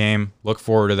finish the game, look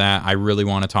forward to that. I really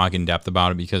want to talk in depth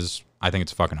about it because I think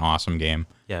it's a fucking awesome game.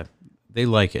 Yeah, they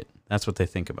like it. That's what they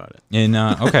think about it. And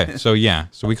okay, so yeah,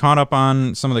 so we caught up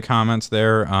on some of the comments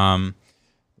there.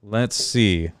 Let's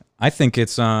see. I think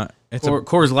it's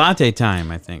Coors Latte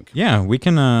time. I think. Yeah, we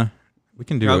can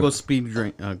do. I'll go speed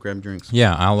drink, grab drinks.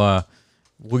 Yeah,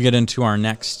 we'll get into our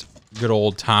next good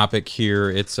old topic here.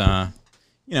 It's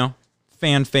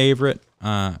fan favorite,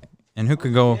 and who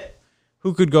could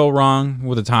go wrong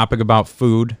with a topic about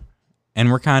food? And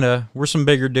we're some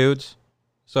bigger dudes,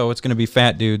 so it's gonna be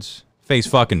fat dudes face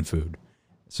fucking food.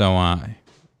 So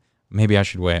maybe I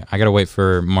should wait. I gotta wait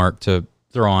for Mark to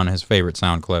throw on his favorite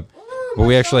sound clip. But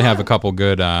we actually have a couple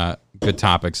good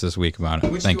topics this week about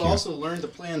it. Thank you. Also learned to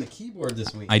play on the keyboard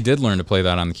this week. I did learn to play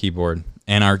that on the keyboard,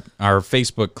 and our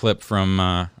Facebook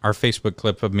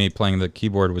clip of me playing the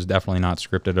keyboard was definitely not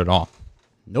scripted at all.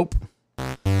 Nope.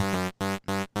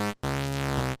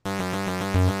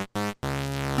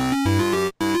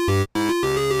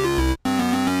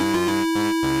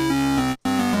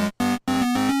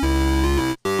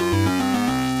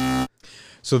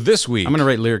 So this week, I'm gonna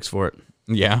write lyrics for it.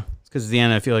 Yeah. Because at the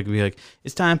end, I feel like it'd be like,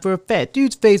 it's time for a fat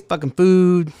dude's face fucking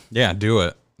food. Yeah, do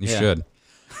it. You should.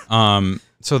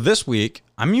 So this week,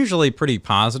 I'm usually pretty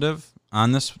positive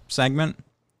on this segment.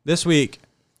 This week,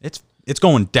 it's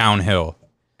going downhill,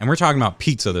 and we're talking about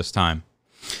pizza this time.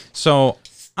 So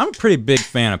I'm a pretty big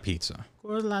fan of pizza.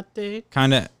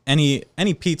 Kind of any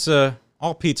pizza.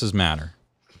 All pizzas matter,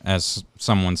 as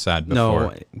someone said before.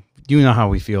 No, you know how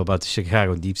we feel about the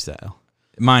Chicago deep style.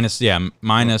 Minus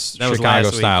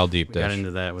Chicago style deep dish. We got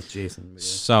into that with Jason. Yeah.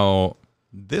 So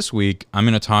this week I'm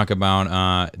going to talk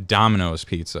about Domino's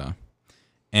pizza,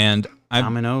 and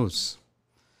Domino's.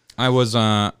 I was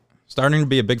starting to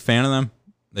be a big fan of them.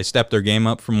 They stepped their game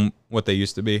up from what they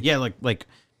used to be. Yeah, like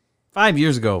 5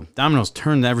 years ago, Domino's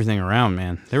turned everything around,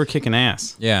 man. They were kicking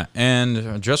ass. Yeah,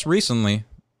 and just recently,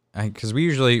 because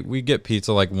we get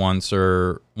pizza like once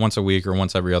a week or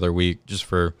once every other week, just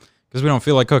because we don't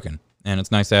feel like cooking. And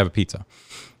it's nice to have a pizza.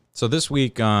 So this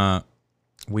week,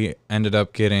 we ended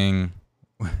up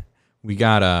we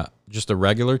got just a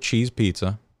regular cheese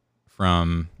pizza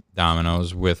from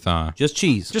Domino's with just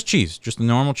cheese. Just a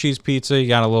normal cheese pizza. You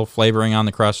got a little flavoring on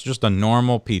the crust. Just a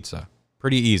normal pizza.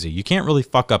 Pretty easy. You can't really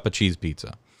fuck up a cheese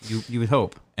pizza. You would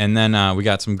hope. And then we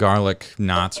got some garlic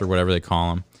knots or whatever they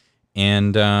call them.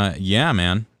 And yeah,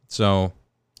 man. So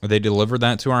they delivered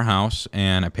that to our house,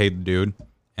 and I paid the dude,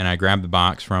 and I grabbed the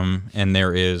box from him, and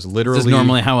there is literally... This is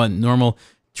normally how a normal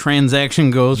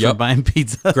transaction goes for buying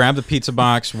pizza. Grab the pizza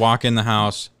box, walk in the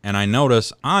house, and I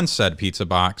notice on said pizza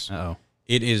box,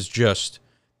 it is just...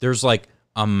 There's like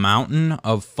a mountain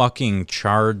of fucking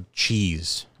charred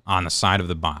cheese on the side of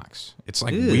the box. It's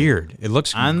like weird. It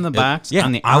looks on the box. Yeah,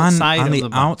 on the outside on of the the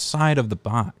box. outside of the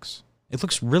box. It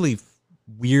looks really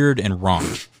weird and wrong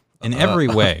in every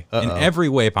way, in every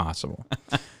way possible.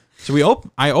 So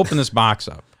I open this box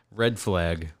up. Red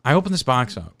flag. I opened this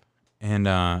box up, and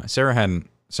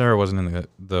Sarah wasn't in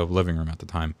the living room at the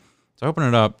time, so I opened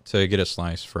it up to get a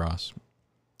slice for us,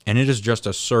 and it is just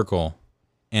a circle.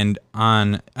 And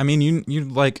you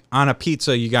like on a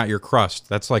pizza, you got your crust.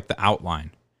 That's like the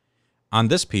outline. On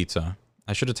this pizza,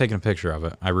 I should have taken a picture of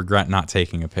it. I regret not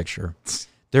taking a picture.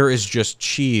 There is just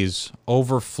cheese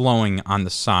overflowing on the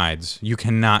sides. You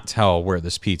cannot tell where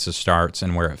this pizza starts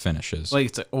and where it finishes. Like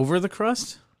it's over the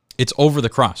crust? It's over the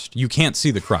crust. You can't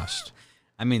see the crust.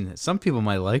 I mean, some people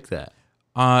might like that.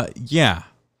 Yeah.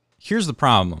 Here's the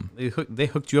problem. They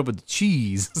hooked you up with the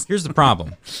cheese. Here's the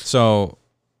problem. So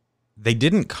they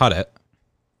didn't cut it.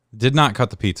 Did not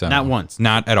cut the pizza. Not once.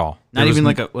 Not at all. Not even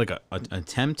like a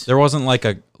attempt. There wasn't like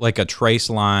a trace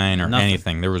line or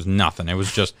anything. There was nothing. It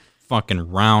was just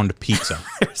fucking round pizza.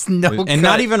 There's no and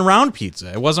not even round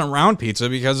pizza. It wasn't round pizza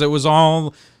because it was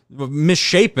all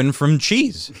misshapen from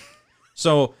cheese.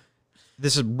 So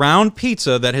this is round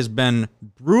pizza that has been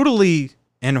brutally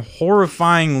and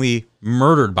horrifyingly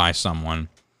murdered by someone.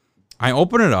 I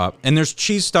open it up, and there's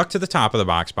cheese stuck to the top of the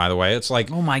box, by the way. It's like,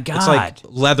 oh my God. It's like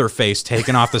Leatherface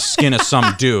taking off the skin of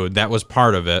some dude. That was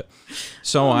part of it.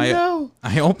 So I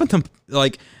opened them,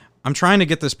 like, I'm trying to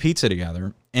get this pizza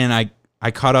together, and I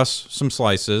cut us some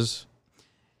slices,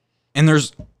 and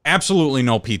there's absolutely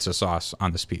no pizza sauce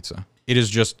on this pizza. It is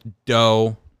just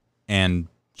dough and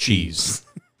cheese.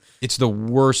 It's the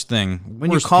worst thing.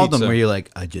 When you called them, were you like,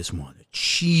 I just want a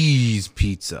cheese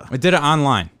pizza? I did it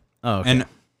online. Oh, okay. And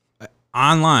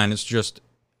online, it's just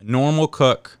normal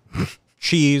cook,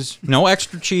 cheese, no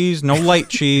extra cheese, no light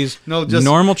cheese, no, just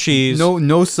normal cheese,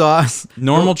 no sauce,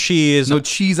 normal cheese, no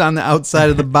cheese on the outside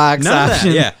of the box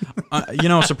option.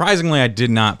 Yeah, surprisingly, I did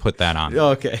not put that on.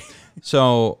 Okay,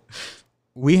 so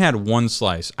we had one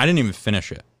slice. I didn't even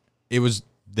finish it. It was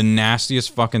the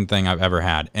nastiest fucking thing I've ever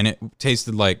had, and it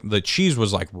tasted like the cheese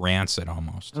was like rancid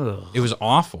almost. Ugh. It was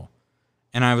awful,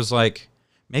 and I was like,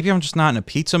 maybe I'm just not in a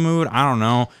pizza mood. I don't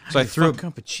know. So I threw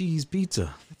up a cheese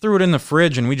pizza. Threw it in the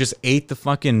fridge, and we just ate the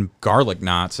fucking garlic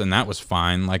knots, and that was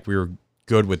fine. Like, we were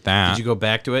good with that. Did you go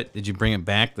back to it? Did you bring it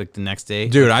back like the next day?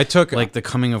 Dude, I took like the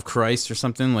coming of Christ or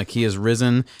something. Like he has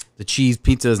risen. The cheese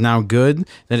pizza is now good.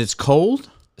 That it's cold.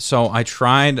 So I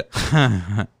tried.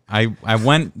 I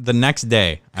went the next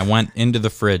day. I went into the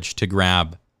fridge to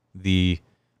grab the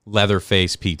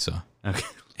Leatherface pizza. Okay.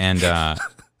 And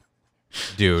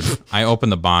dude, I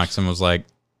opened the box and was like,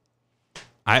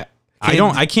 I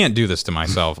can't do this to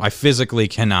myself. I physically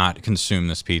cannot consume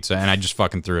this pizza, and I just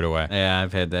fucking threw it away. Yeah,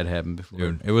 I've had that happen before.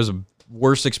 Dude, it was a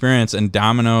worst experience. And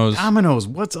Domino's,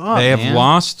 what's up? They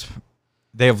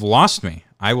have lost me.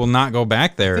 I will not go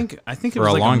back there. I think it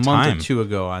was like a month or two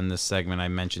ago on this segment I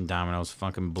mentioned Domino's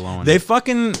fucking blowing. This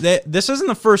isn't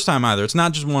the first time either. It's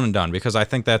not just one and done, because I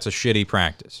think that's a shitty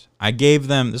practice. I gave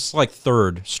them, this is like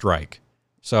third strike.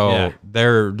 So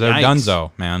they're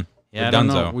donezo, man. Yeah, I don't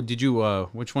know. Did you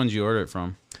which one did you order it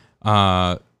from?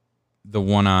 The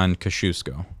one on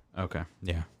Kosciuszko. Okay.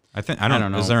 Yeah. I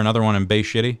don't know. Is there another one in Bay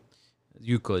Shitty?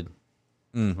 Euclid.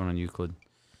 One on Euclid.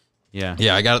 Yeah.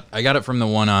 Yeah, I got it from the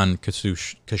one on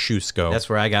Kosciuszko. That's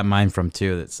where I got mine from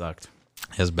too. That sucked.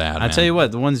 It's bad. I'll tell you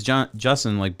what, the ones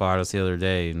Justin like bought us the other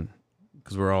day,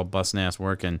 because we're all busting ass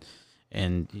working,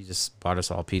 and he just bought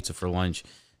us all pizza for lunch.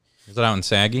 Was it out in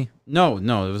Saggy? No,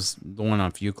 it was the one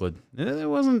off Euclid. It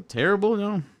wasn't terrible,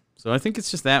 no. So I think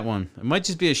it's just that one. It might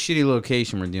just be a shitty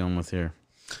location we're dealing with here.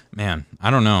 Man, I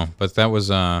don't know, but that was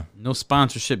no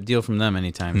sponsorship deal from them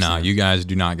anytime soon. No, you guys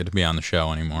do not get to be on the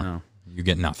show anymore. No. You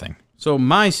get nothing. So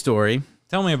my story.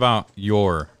 Tell me about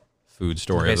your food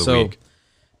story of the week.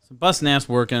 So busting ass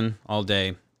working all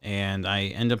day, and I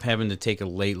end up having to take a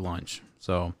late lunch.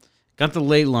 So got the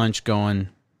late lunch going.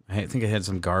 I think I had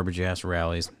some garbage ass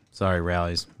Rallies. Sorry,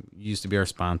 Rallies. You used to be our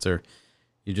sponsor.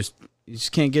 You just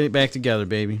can't get it back together,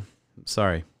 baby.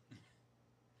 Sorry.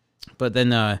 But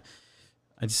then I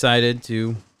decided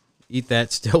to eat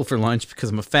that still for lunch because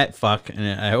I'm a fat fuck and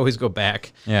I always go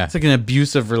back. Yeah. It's like an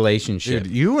abusive relationship.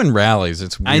 Dude, you and rallies,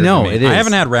 it's weird. I know, to me. it is. I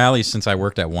haven't had rallies since I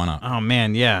worked at 1UP. Oh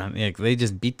man, yeah. Like they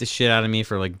just beat the shit out of me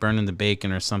for like burning the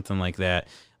bacon or something like that.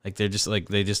 Like they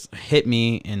just hit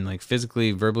me and like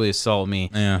physically, verbally assault me,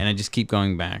 and I just keep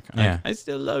going back. Yeah. Like, I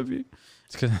still love you.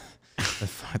 It's 'cause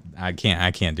I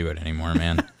can't do it anymore,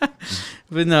 man.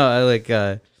 But no, I like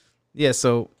yeah,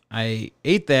 so I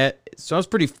ate that. So I was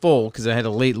pretty full because I had a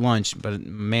late lunch, but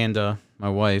Amanda, my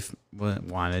wife,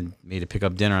 wanted me to pick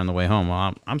up dinner on the way home.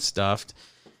 Well, I'm stuffed.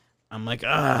 I'm like,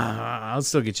 I'll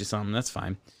still get you something. That's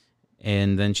fine.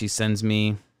 And then she sends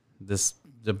me the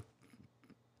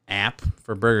app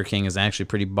for Burger King is actually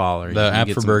pretty baller. The app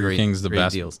for Burger King's the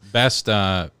best deals. Best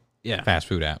Yeah. fast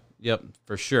food app. Yep,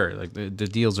 for sure. Like the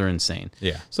deals are insane.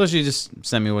 Yeah. So she just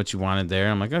sent me what you wanted there.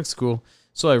 I'm like, that's cool.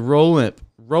 So I roll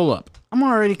up. I'm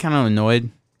already kind of annoyed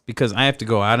because I have to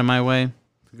go out of my way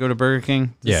to go to Burger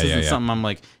King. This isn't something I'm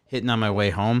like hitting on my way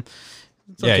home.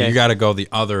 It's okay. You got to go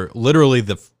literally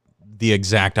the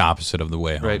exact opposite of the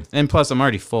way home. Right. And plus I'm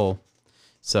already full.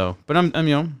 So, but I'm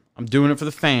I'm doing it for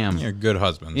the fam. You're a good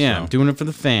husband. Yeah, so. I'm doing it for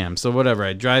the fam. So whatever.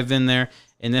 I drive in there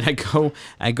and then I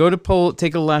go to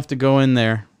take a left to go in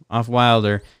there off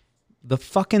Wilder. The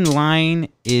fucking line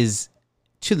is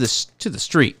to the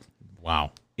street.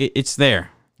 Wow. It's there.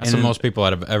 That's the most people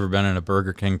that have ever been in a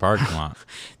Burger King parking lot.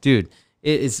 Dude,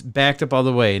 it is backed up all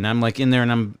the way. And I'm like in there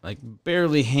and I'm like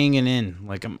barely hanging in.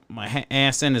 Like my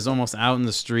ass end is almost out in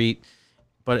the street.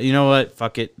 But you know what?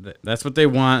 Fuck it. That's what they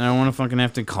want. I don't want to fucking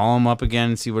have to call them up again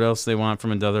and see what else they want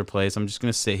from another place. I'm just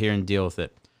going to sit here and deal with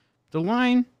it. The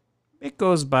line, it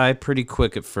goes by pretty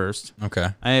quick at first. Okay.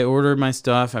 I order my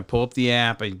stuff. I pull up the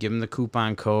app. I give them the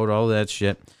coupon code, all that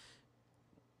shit.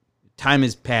 Time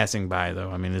is passing by,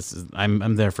 though. I mean,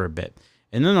 I'm there for a bit.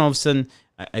 And then all of a sudden,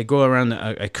 I go around,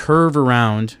 I curve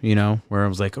around, where I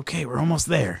was like, okay, we're almost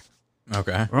there.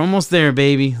 Okay. We're almost there,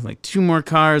 baby. Like 2 more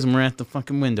cars and we're at the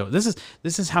fucking window. This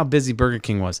is how busy Burger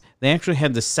King was. They actually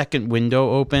had the second window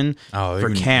open for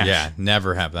cash. Yeah,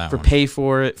 never have that for one. pay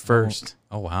for it first.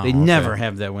 Oh wow. They never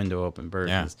have that window open, Burger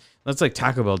King. Yeah. That's like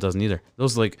Taco Bell doesn't either.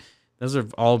 Those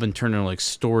have all been turned into like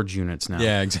storage units now.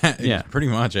 Yeah, exactly. Yeah. Pretty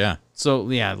much, yeah. So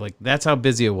yeah, like that's how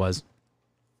busy it was.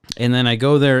 And then I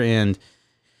go there and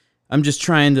I'm just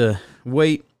trying to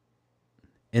wait,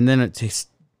 and then it takes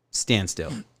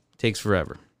standstill. Takes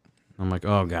forever. I'm like,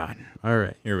 oh God. All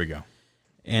right. Here we go.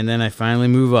 And then I finally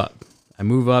move up. I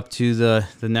move up to the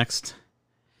next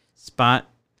spot.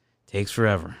 Takes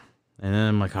forever. And then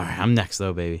I'm like, all right, I'm next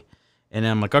though, baby. And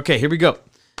then I'm like, okay, here we go.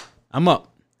 I'm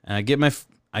up. And I give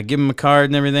them a card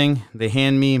and everything. They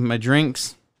hand me my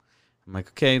drinks. I'm like,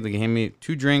 okay, they hand me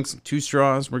 2 drinks, 2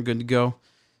 straws. We're good to go.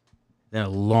 Then a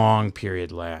long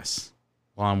period lasts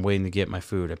while I'm waiting to get my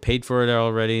food. I paid for it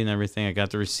already and everything. I got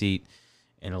the receipt.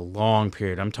 In a long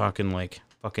period, I'm talking like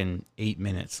fucking 8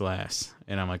 minutes lasts.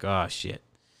 And I'm like, oh shit.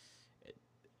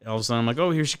 All of a sudden I'm like, oh,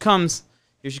 here she comes.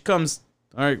 Here she comes.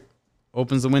 All right.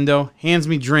 Opens the window, hands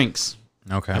me drinks.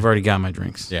 Okay. I've already got my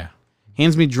drinks. Yeah.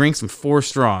 Hands me drinks and 4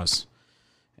 straws.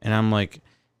 And I'm like,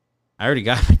 I already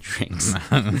got my drinks.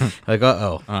 Like,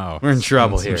 uh-oh. We're in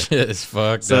trouble here. Shit is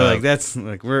fucked so up. like that's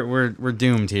like we're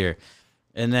doomed here.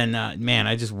 And then man,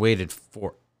 I just waited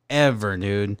forever,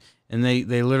 dude. And they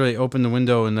literally opened the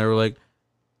window and they were like,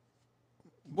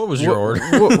 what was your order?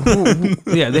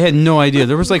 Yeah, they had no idea.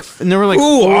 There were like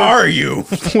who are you?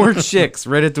 4 chicks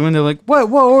right at the window, like,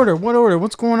 what order?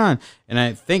 What's going on? And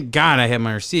I thank God I had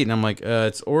my receipt. And I'm like,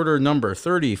 it's order number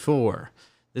 34.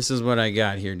 This is what I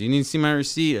got here. Do you need to see my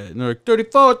receipt? And they're like,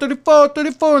 34.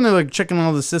 And they're like checking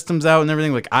all the systems out and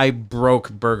everything. Like, I broke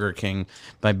Burger King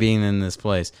by being in this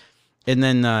place. And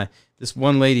then this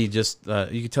one lady just,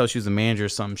 you could tell she was a manager or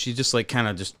something. She just like kind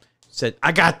of just said,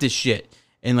 I got this shit.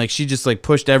 And like she just like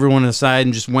pushed everyone aside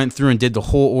and just went through and did the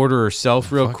whole order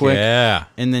herself real quick. Yeah.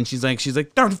 And then she's like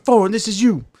 34, this is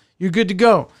you. You're good to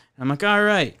go. I'm like, all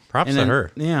right. Props to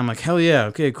her. Yeah, I'm like, hell yeah.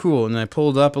 Okay, cool. And then I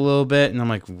pulled up a little bit and I'm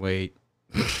like, wait.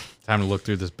 Time to look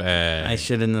through this bag. I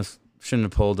shouldn't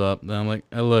have pulled up. Then I'm like,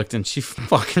 I looked and she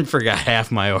fucking forgot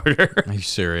half my order. Are you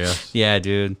serious? Yeah,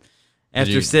 dude.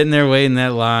 After sitting there waiting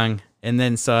that long. And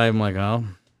then so I'm like, oh,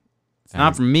 it's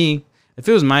not for me. If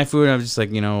it was my food, I was just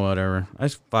like, whatever. I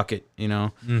just fuck it,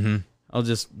 Mm-hmm. I'll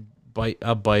just bite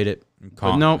it.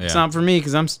 But nope, it's not for me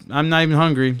because I'm not even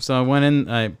hungry. So I went in,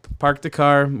 I parked the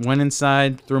car, went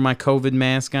inside, threw my COVID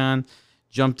mask on,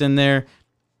 jumped in there.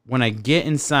 When I get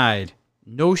inside,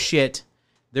 no shit,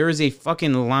 there is a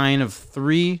fucking line of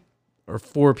 3 or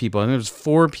 4 people. I think there was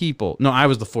 4 people. No, I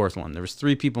was the 4th one. There was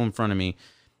 3 people in front of me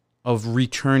of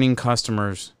returning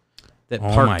customers that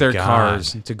Oh parked my their God.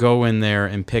 cars to go in there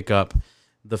and pick up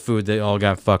the food. They all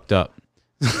got fucked up.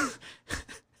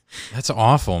 That's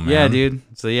awful, man. Yeah, dude.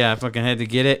 So yeah, I fucking had to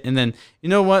get it. And then you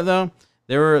know what though?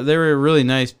 They were really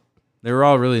nice. They were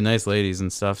all really nice ladies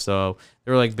and stuff. So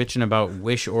they were like bitching about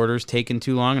Wish orders taking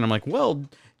too long, and I'm like, well,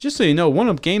 just so you know, One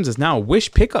Up Games is now a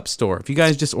Wish pickup store. If you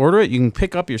guys just order it, you can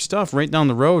pick up your stuff right down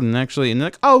the road and they're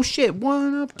like, oh shit,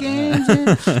 One Up Games.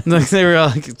 Like they were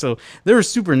like, so they were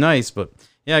super nice, but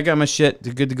yeah, I got my shit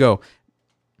good to go.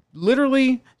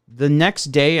 Literally the next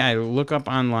day, I look up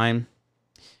online.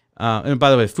 And by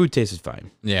the way, food tasted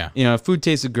fine. Yeah. You know, food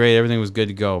tasted great. Everything was good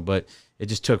to go, but it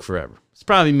just took forever. It's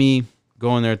probably me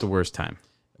going there at the worst time.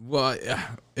 Well,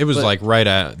 it was like right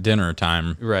at dinner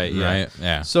time. Right, yeah. Right?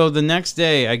 Yeah. So the next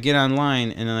day, I get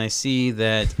online and then I see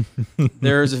that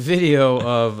there's a video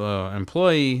of an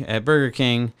employee at Burger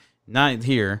King, not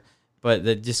here, but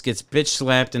that just gets bitch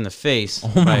slapped in the face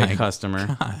by a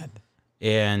customer. God.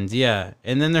 And yeah,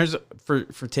 and then there's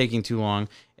for taking too long.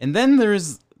 And then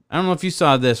there's, I don't know if you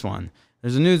saw this one.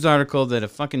 There's a news article that a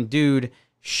fucking dude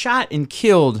shot and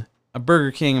killed a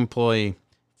Burger King employee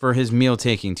for his meal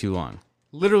taking too long.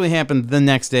 Literally happened the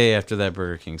next day after that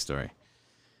Burger King story.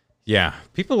 Yeah.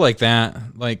 People like that,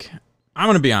 like, I'm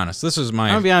going to be honest. This is I'm my...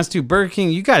 gonna be honest too. Burger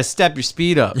King, you gotta step your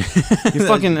speed up. Your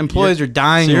fucking employees are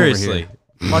dying Seriously. over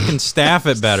here. Fucking staff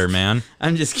it better, man.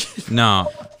 I'm just kidding. No.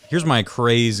 Here's my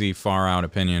crazy far out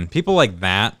opinion. People like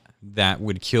that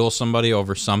would kill somebody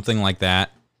over something like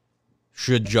that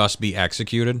should just be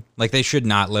executed. Like, they should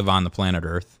not live on the planet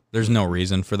Earth. There's no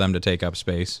reason for them to take up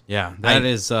space. Yeah, that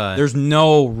is. There's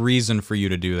no reason for you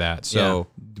to do that. So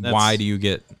Yeah, why do you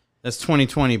get... That's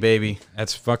 2020, baby.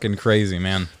 That's fucking crazy,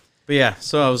 man. But yeah,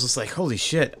 so I was just like, holy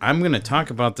shit, I'm gonna talk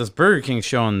about this Burger King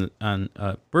show on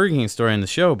Burger King story on the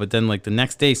show, but then like the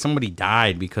next day somebody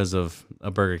died because of a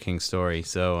Burger King story.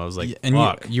 So I was like, And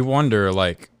fuck. you wonder,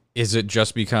 like, is it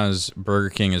just because Burger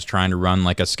King is trying to run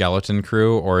like a skeleton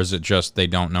crew, or is it just they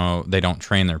don't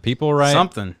train their people right?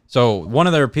 Something. So one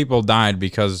of their people died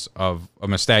because of a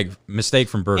mistake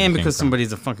from Burger King. And because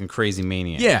somebody's a fucking crazy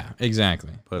maniac. Yeah,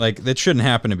 exactly. Like, that shouldn't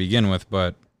happen to begin with,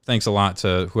 but thanks a lot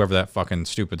to whoever that fucking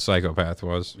stupid psychopath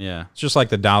was. Yeah. It's just like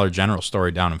the Dollar General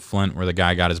story down in Flint where the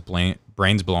guy got his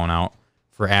brains blown out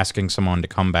for asking someone to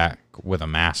come back with a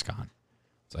mask on.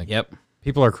 It's like, Yep.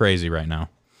 people are crazy right now.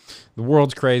 The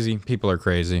world's crazy. People are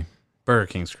crazy. Burger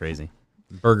King's crazy.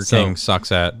 Burger King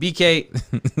sucks at... BK,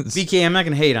 I'm not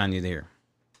gonna hate on you there.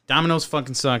 Domino's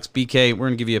fucking sucks. BK, we're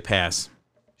gonna give you a pass.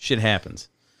 Shit happens.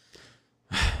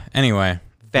 Anyway.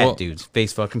 Fat dudes,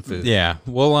 face fucking food. Yeah.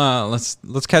 Well,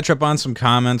 let's catch up on some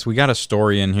comments. We got a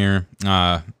story in here.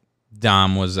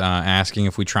 Dom was asking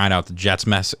if we tried out the Jets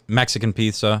Mexican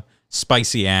pizza.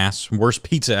 Spicy ass. Worst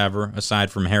pizza ever,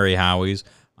 aside from Harry Howie's.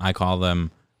 I call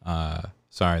them...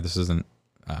 sorry, this isn't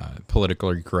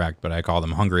politically correct, but I call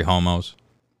them hungry homos.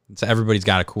 Everybody's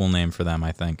got a cool name for them,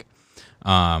 I think.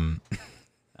 I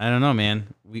don't know, man.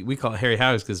 We call it Harry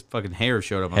Howie's because fucking hair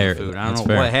showed up on the food. I don't know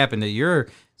fair. what happened to your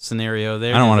scenario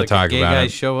there. I don't want to like talk gay about guys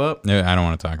it. show up. No, I don't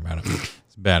want to talk about it.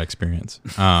 It's a bad experience.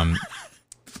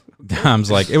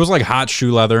 Dom's like, it was like hot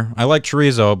shoe leather. I like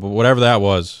chorizo, but whatever that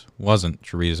wasn't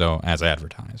chorizo as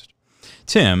advertised.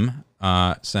 Tim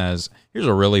says, here's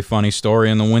a really funny story.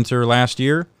 In the winter last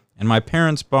year, and my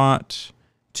parents bought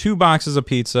 2 boxes of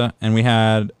pizza, and we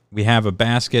have a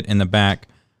basket in the back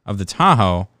of the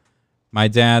Tahoe. My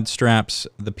dad straps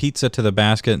the pizza to the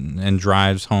basket and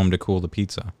drives home to cool the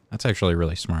pizza. That's actually a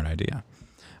really smart idea.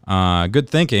 Good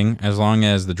thinking, as long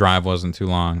as the drive wasn't too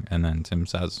long. And then Tim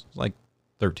says, like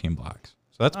 13 blocks.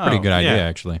 So that's a pretty good idea,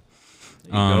 actually.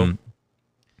 There you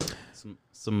go.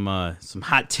 Some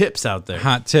hot tips out there.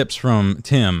 Hot tips from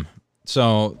Tim.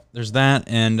 So there's that,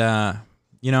 and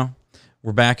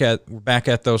we're back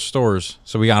at those stores.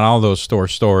 So we got all those store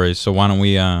stories. So why don't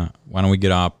we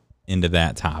get up into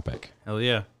that topic? Hell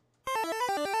yeah.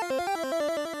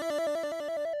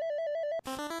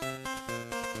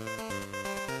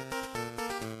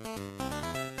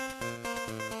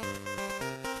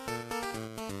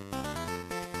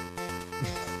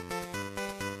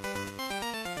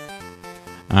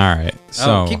 All right.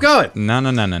 So keep going. No.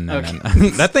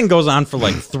 That thing goes on for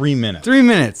like 3 minutes. 3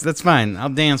 minutes. That's fine. I'll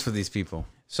dance for these people.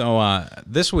 So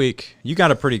this week you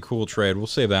got a pretty cool trade. We'll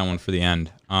save that one for the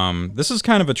end. This is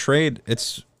kind of a trade.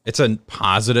 It's a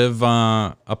positive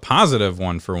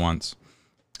one for once.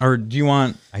 Or do you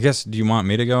want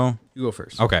me to go? You go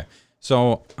first. Okay.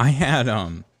 So I had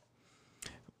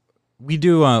we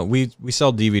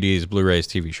sell DVDs, Blu-rays,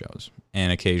 TV shows,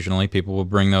 and occasionally people will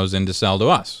bring those in to sell to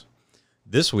us.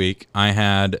 This week I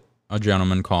had a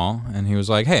gentleman call and he was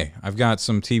like, "Hey, I've got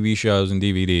some TV shows and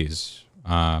DVDs.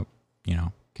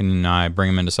 can I bring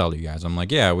them in to sell to you guys? I'm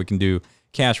like, yeah, we can do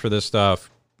cash for this stuff,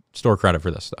 store credit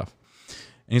for this stuff.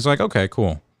 And he's like, okay,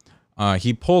 cool.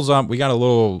 He pulls up. We got a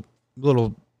little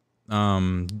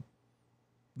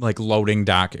like loading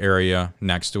dock area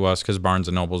next to us because Barnes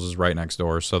and Nobles is right next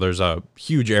door. So there's a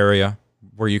huge area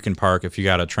where you can park if you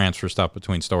got to transfer stuff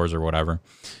between stores or whatever.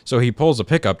 So he pulls a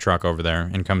pickup truck over there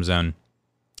and comes in.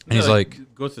 And he's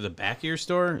like, go through the back of your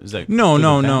store? Is that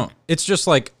no. It's just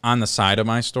like on the side of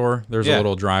my store. There's a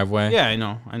little driveway. Yeah, I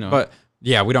know. But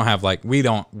yeah, we don't have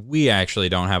we actually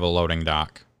don't have a loading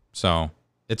dock. So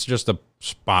it's just a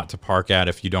spot to park at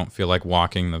if you don't feel like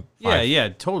walking the Yeah,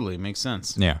 totally. Makes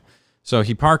sense. Yeah. So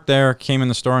he parked there, came in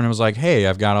the store, and was like, hey,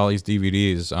 I've got all these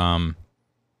DVDs.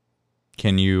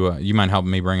 Can you mind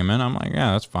helping me bring them in? I'm like,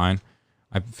 yeah, that's fine.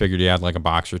 I figured he had like a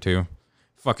box or two.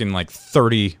 Fucking like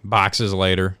 30 boxes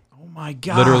later. Oh my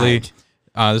God. Literally,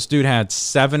 this dude had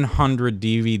 700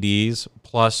 DVDs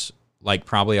plus like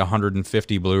probably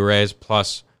 150 Blu-rays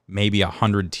plus maybe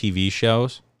 100 TV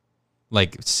shows,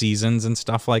 like seasons and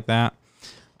stuff like that.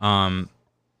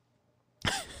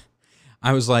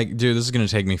 I was like, dude, this is going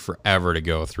to take me forever to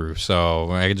go through.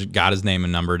 So I just got his name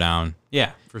and number down.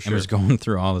 Yeah, for sure. And was going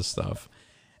through all this stuff.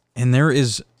 And there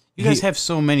is... You guys have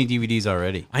so many DVDs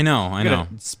already. I know. A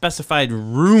specified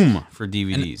room for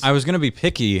DVDs. And I was going to be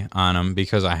picky on them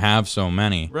because I have so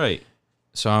many. Right.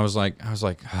 So I was like,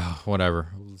 oh, whatever.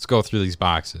 Let's go through these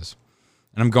boxes.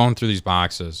 And I'm going through these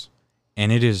boxes.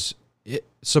 And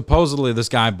supposedly this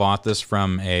guy bought this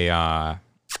from a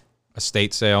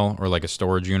estate sale or like a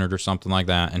storage unit or something like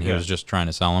that, and he was just trying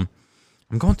to sell them.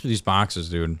 I'm going through these boxes,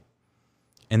 dude,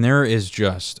 and there is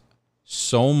just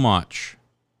so much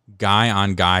guy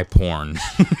on guy porn.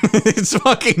 It's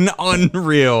fucking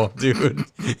unreal, dude.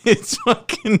 It's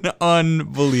fucking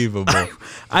unbelievable.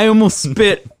 I almost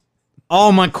spit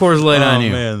all my Coors Light on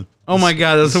you. Man. Oh my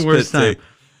God, that's the worst time.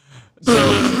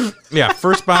 So yeah,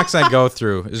 first box I go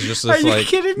through is just this. Are you like,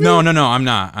 kidding me? No, I'm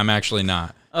not. I'm actually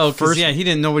not. Oh, because he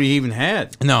didn't know what he even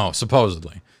had. No,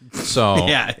 supposedly. So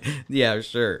yeah,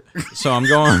 sure. So I'm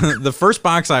going. The first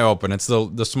box I open, it's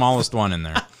the smallest one in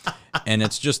there, and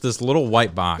it's just this little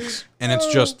white box, and it's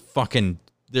just fucking.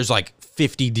 There's like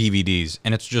 50 DVDs,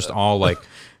 and it's just all like,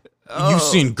 you've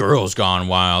seen Girls Gone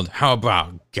Wild. How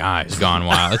about Guys Gone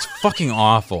Wild? It's fucking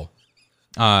awful.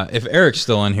 If Eric's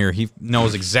still in here, he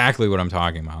knows exactly what I'm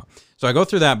talking about. So I go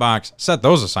through that box, set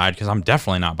those aside because I'm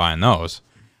definitely not buying those.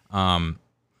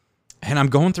 And I'm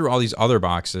going through all these other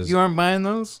boxes. You aren't buying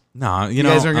those? No, you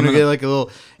guys aren't gonna get like a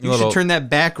little. You should turn that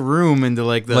back room into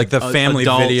like the family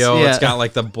adults. video. Yeah. It's got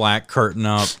like the black curtain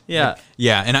up. Yeah,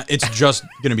 yeah, and it's just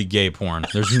gonna be gay porn.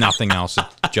 There's nothing else.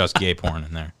 It's just gay porn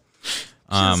in there.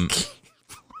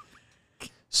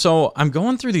 So I'm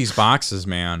going through these boxes,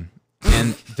 man,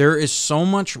 and there is so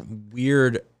much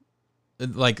weird.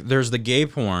 Like there's the gay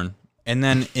porn, and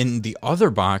then in the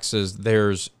other boxes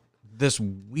there's this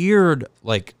weird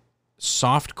like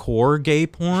soft core gay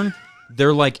porn.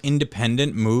 They're like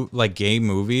independent like gay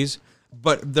movies,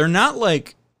 but they're not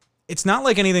like, it's not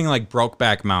like anything like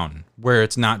Brokeback Mountain, where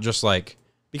it's not just like,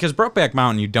 because Brokeback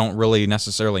Mountain you don't really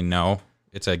necessarily know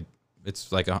it's like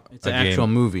an actual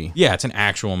movie. Yeah, it's an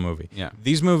actual movie. Yeah,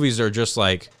 these movies are just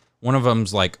like, one of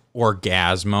them's like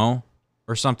Orgasmo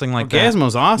or something like that.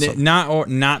 Orgasmo's awesome.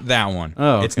 Not that one.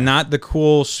 Oh, okay. It's not the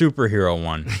cool superhero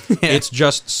one. It's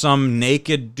just some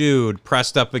naked dude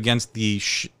pressed up against the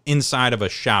inside of a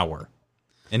shower,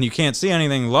 and you can't see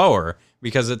anything lower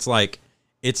because it's like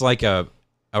a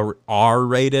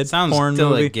R-rated porn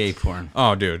still movie. Like gay porn.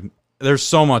 Oh, dude, there's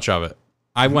so much of it.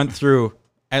 I went through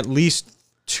at least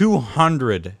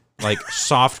 200 like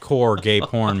softcore gay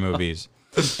porn movies,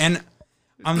 and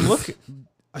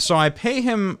so I pay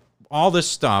him all this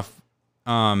stuff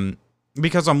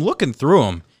because I'm looking through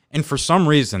them, and for some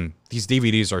reason these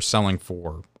DVDs are selling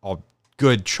for a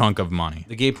good chunk of money.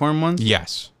 The gay porn ones?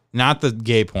 Yes, not the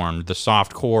gay porn, the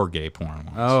soft core gay porn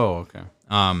ones. Oh, okay.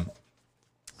 I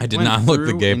did not look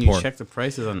the gay porn. You check the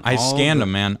prices on. I scanned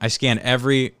them, man. I scanned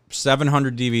every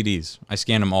 700 DVDs. I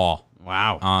scanned them all.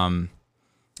 Wow.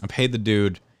 I paid the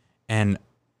dude, and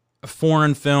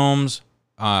foreign films,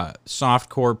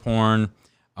 softcore porn,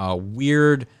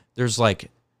 weird. There's like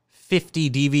 50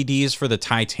 DVDs for the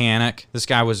Titanic. This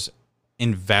guy was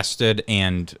invested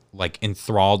and like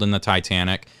enthralled in the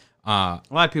Titanic. A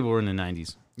lot of people were in the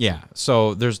 90s. Yeah,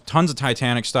 so there's tons of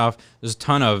Titanic stuff. There's a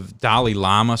ton of Dalai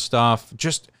Lama stuff.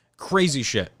 Just crazy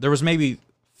shit. There was maybe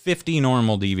 50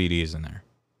 normal DVDs in there.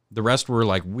 The rest were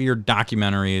like weird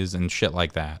documentaries and shit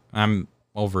like that. I'm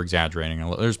over-exaggerating a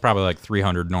little. There's probably like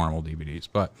 300 normal DVDs,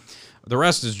 but the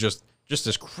rest is just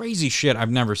this crazy shit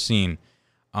I've never seen.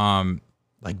 And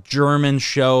like German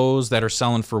shows that are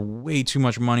selling for way too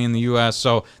much money in the U.S.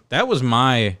 So that was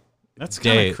my That's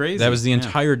day. kind of crazy. That was the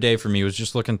entire day for me. It was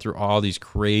just looking through all these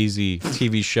crazy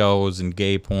TV shows and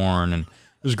gay porn, and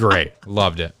it was great.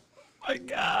 Loved it. My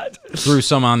God. Threw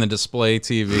some on the display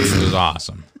TV. It was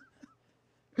awesome.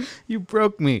 You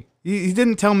broke me. You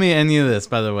didn't tell me any of this,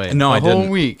 by the way. No, I didn't. The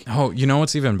whole week. Oh, you know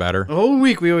what's even better? The whole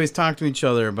week we always talk to each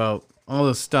other about all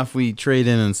the stuff we trade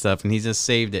in and stuff, and he just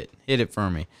saved it, hid it for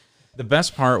me. The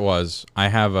best part was I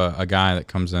have a guy that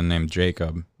comes in named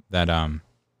Jacob that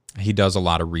he does a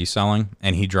lot of reselling,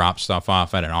 and he drops stuff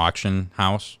off at an auction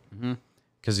house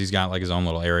because he's got like his own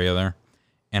little area there.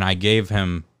 And I gave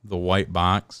him the white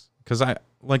box because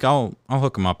I'll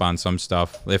hook him up on some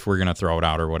stuff if we're gonna throw it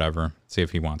out or whatever, see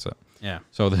if he wants it. Yeah.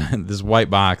 So this white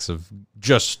box of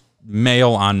just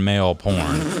male on male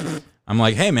porn. I'm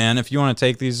like, hey man, if you want to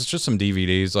take these, it's just some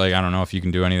DVDs. Like, I don't know if you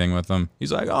can do anything with them.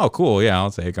 He's like, oh cool, yeah,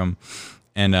 I'll take them.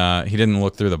 And he didn't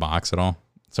look through the box at all.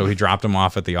 So he dropped them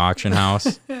off at the auction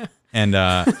house. And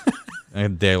a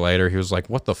day later, he was like,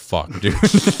 what the fuck, dude?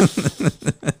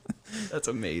 That's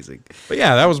amazing. But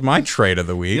yeah, that was my trade of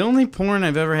the week. The only porn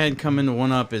I've ever had come into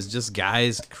one up is just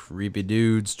guys, creepy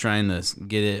dudes trying to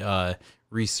get it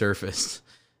resurfaced.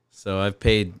 So they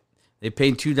paid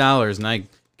 $2 and I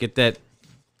get that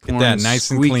porn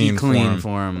nice and squeaky clean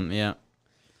for him. Yeah.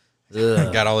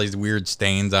 Got all these weird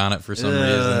stains on it for some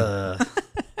reason.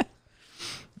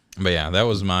 But yeah, that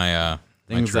was my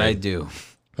things my I trade. do.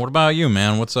 What about you,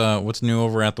 man? What's new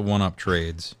over at the One Up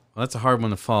Trades? Well, that's a hard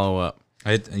one to follow up.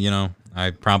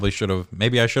 I probably should have.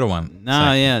 Maybe I should have won.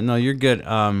 No, yeah, no, you're good.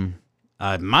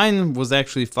 Mine was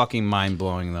actually fucking mind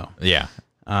blowing though. Yeah.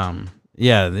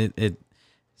 Yeah.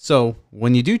 So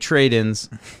when you do trade-ins,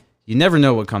 you never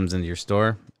know what comes into your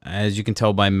store, as you can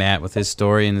tell by Matt with his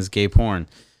story and his gay porn.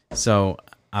 So,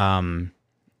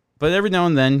 but every now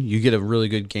and then you get a really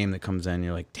good game that comes in.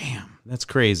 You're like, damn, that's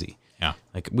crazy. Yeah.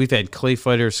 Like we've had Clay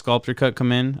Fighter Sculptor Cut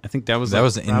come in. I think that was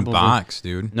the in-box,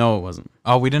 dude. No, it wasn't.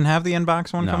 Oh, we didn't have the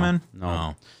in-box one come in? No.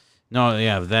 Oh. No,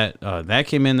 yeah, that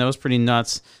came in. That was pretty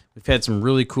nuts. We've had some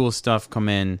really cool stuff come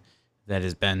in that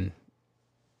has been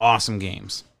awesome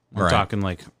games. We're talking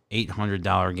like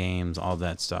 $800 games, all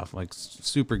that stuff, like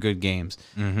super good games.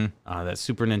 Mm-hmm. That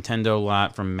Super Nintendo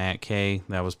lot from Matt K,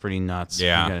 that was pretty nuts.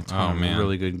 Yeah. We got a ton of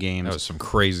really good games. That was some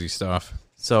crazy stuff.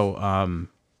 So,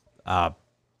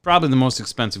 probably the most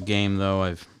expensive game though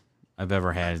I've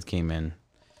ever had came in,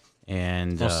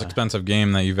 and Most expensive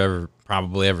game that you've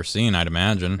probably ever seen, I'd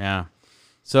imagine. Yeah.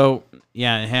 So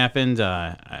yeah, it happened.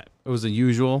 It was a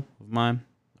usual of mine,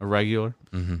 a regular,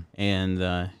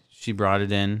 and she brought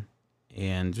it in,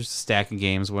 and just a stack of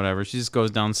games, whatever. She just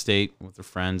goes downstate with her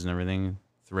friends and everything,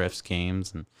 thrifts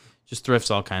games, and just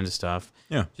thrifts all kinds of stuff.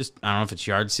 Yeah. Just I don't know if it's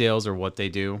yard sales or what they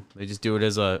do. They just do it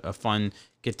as a fun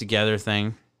get together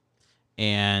thing,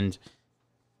 and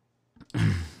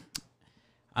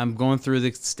I'm going through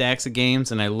the stacks of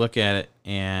games, and I look at it,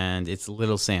 and it's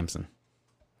Little Samson.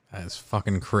 That is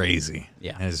fucking crazy.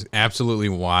 Yeah. It is absolutely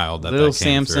wild that Little that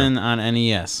came Samson through. on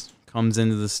NES comes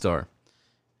into the store,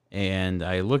 and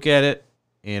I look at it,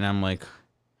 and I'm like,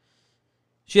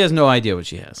 she has no idea what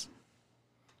she has.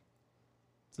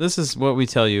 So this is what we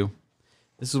tell you.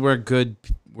 This is where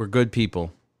we're good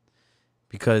people,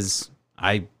 because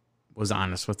I was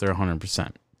honest with her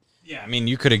 100%. Yeah, I mean,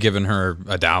 you could have given her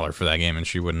 $1 for that game and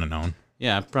she wouldn't have known.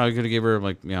 Yeah, I probably could have gave her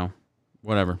like,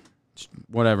 whatever.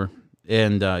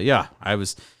 And I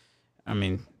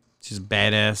mean, she's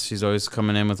badass. She's always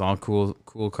coming in with all cool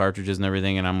cartridges and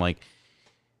everything. And I'm like,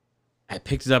 I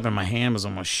picked it up and my hand was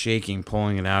almost shaking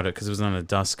pulling it out because it was on a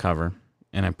dust cover.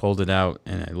 And I pulled it out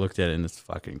and I looked at it and it's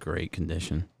fucking great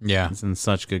condition. Yeah. It's in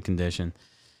such good condition.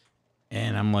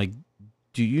 And I'm like,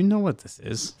 do you know what this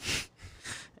is?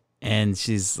 And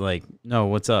she's like, no,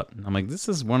 what's up? And I'm like, this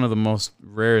is one of the most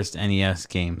rarest NES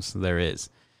games there is.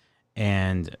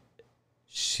 And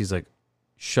she's like,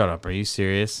 shut up. Are you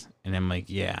serious? And I'm like,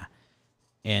 yeah.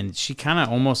 And she kind of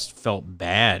almost felt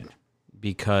bad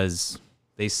because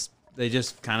they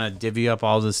just kind of divvy up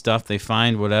all this stuff. They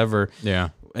find whatever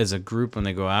as a group when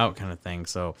they go out kind of thing.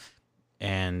 So,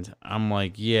 and I'm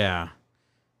like, yeah.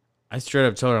 I straight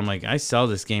up told her, I'm like, I sell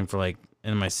this game for like,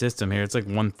 in my system here, it's like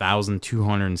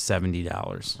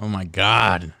 $1,270. Oh my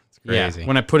God. It's crazy. Yeah.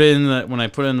 When I put it in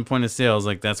the point of sales,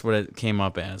 like that's what it came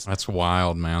up as. That's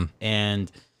wild, man.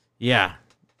 And yeah,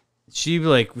 she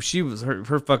was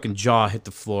her fucking jaw hit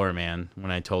the floor, man,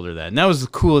 when I told her that. And that was the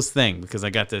coolest thing because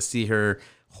I got to see her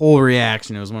whole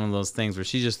reaction. It was one of those things where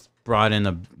she just brought in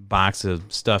a box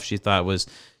of stuff she thought was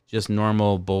just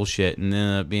normal bullshit and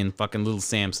ended up being fucking Little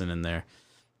Samson in there.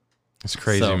 It's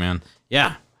crazy, man.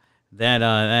 Yeah. that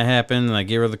happened, and I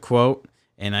gave her the quote,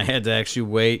 and I had to actually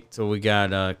wait till we got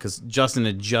because Justin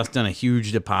had just done a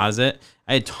huge deposit.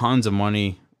 I had tons of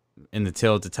money in the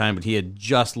till at the time, but he had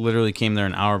just literally came there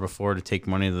an hour before to take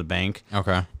money to the bank.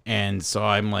 Okay. And so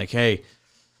I'm like, hey,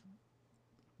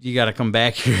 you got to come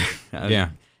back here.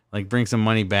 Yeah. Like, bring some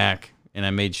money back. And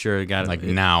I made sure I got Like it.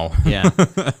 now. Yeah.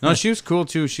 No, she was cool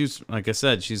too. She's, like I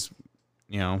said, she's,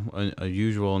 a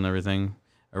usual and everything,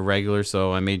 a regular.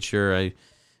 So I made sure I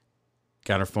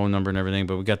got her phone number and everything,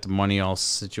 but we got the money all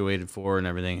situated for her and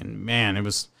everything. And man, it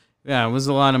was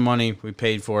a lot of money. We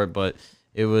paid for it, but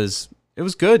it was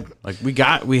good. Like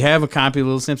we have a copy of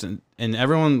Little Simpson, and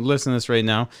everyone listening to this right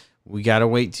now, we got to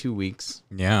wait 2 weeks.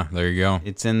 Yeah, there you go.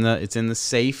 It's in the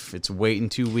safe. It's waiting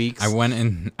 2 weeks.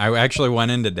 I actually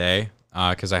went in today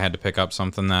because I had to pick up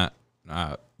something that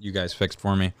you guys fixed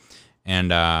for me,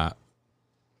 and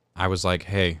I was like,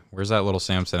 "Hey, where's that Little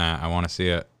Samson at? I want to see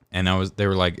it." And they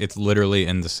were like, "It's literally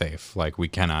in the safe. Like, we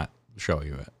cannot show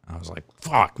you it." I was like,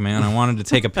 "Fuck, man! I wanted to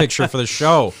take a picture for the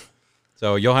show."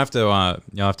 So you'll have to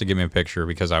give me a picture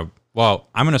because I'm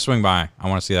gonna swing by. I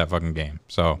want to see that fucking game.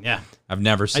 So yeah, I've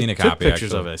never seen a took copy.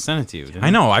 Pictures actually. of it. I sent it to you. Didn't I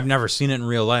know. I've never seen it in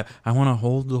real life. I want to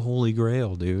hold the Holy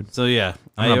Grail, dude. So yeah,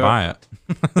 I'm gonna buy it.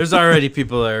 There's already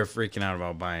people that are freaking out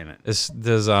about buying it. Is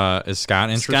Scott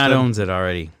interested? Scott owns it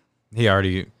already. He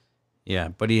already. Yeah,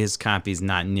 but his copy's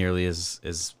not nearly as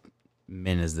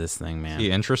mint as this thing, man.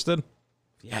 He interested?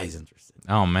 Yeah, he's interested.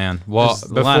 Oh man. Well,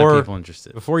 There's a lot of people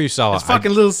interested. Before you sell It's it,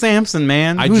 fucking Little Samson,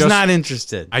 man. Who's not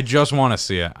interested? I just want to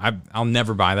see it. I'll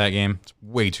never buy that game. It's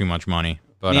way too much money.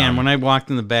 But man, when I walked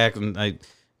in the back,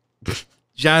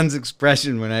 John's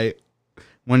expression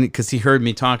because he heard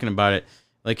me talking about it,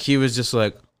 like he was just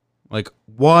like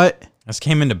what? This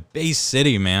came into Bay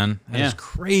City, man. That is Yeah.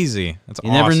 crazy. That's You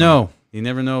awesome. never know. You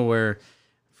never know where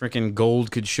freaking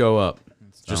gold could show up.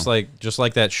 Just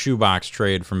like that shoebox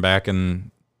trade from back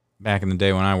in the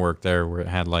day when I worked there, where it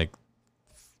had like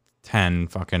 10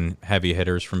 fucking heavy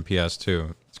hitters from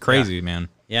PS2. It's crazy, man.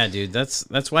 Yeah, dude.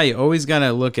 That's why you always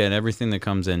gotta look at everything that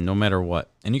comes in, no matter what.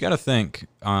 And you got to think,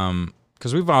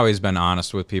 because we've always been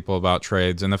honest with people about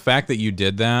trades, and the fact that you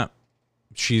did that,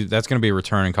 that's going to be a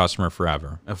returning customer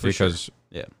forever. Because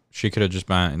yeah, she could have just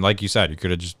been, like you said, you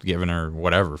could have just given her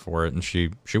whatever for it, and she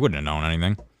wouldn't have known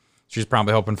anything. She's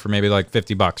probably hoping for maybe like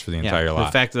 $50 for the entire lot.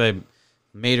 The fact that I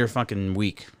made her fucking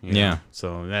week. Yeah.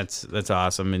 So that's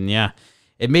awesome, and yeah,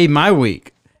 it made my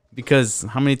week because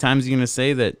how many times are you gonna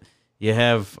say that you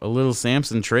have a Little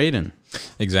Samson trading?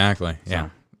 Exactly. Yeah.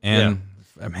 And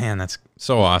man, that's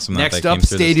so awesome. Next that up, came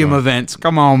through the stadium store. events.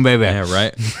 Come on, baby. Yeah,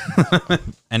 right.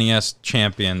 NES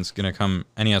champions gonna come.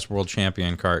 NES World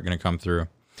Champion cart gonna come through.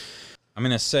 I'm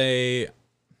gonna say,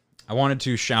 I wanted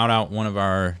to shout out one of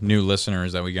our new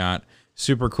listeners that we got.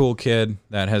 Super cool kid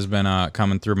that has been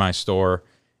coming through my store,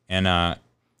 and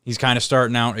he's kind of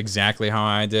starting out exactly how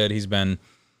I did. He's been,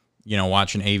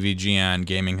 watching AVGN,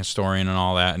 Gaming Historian, and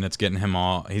all that, and it's getting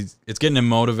him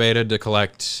motivated to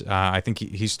collect. I think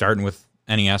he's starting with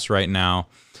NES right now.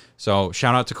 So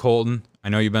shout out to Colton. I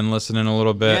know you've been listening a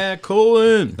little bit. Yeah,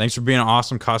 Colton. Thanks for being an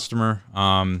awesome customer.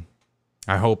 I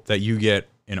hope that you get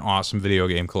an awesome video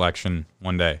game collection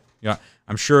one day. Yeah,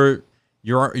 I'm sure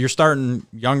you're starting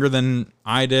younger than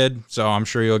I did, so I'm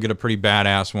sure you'll get a pretty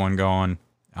badass one going.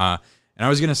 And I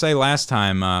was gonna say last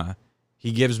time,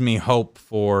 he gives me hope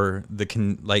for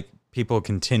people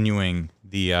continuing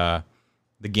the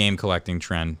game collecting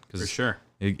trend. For sure.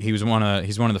 He's one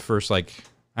of the first,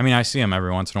 I see him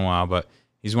every once in a while, but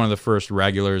he's one of the first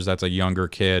regulars that's a younger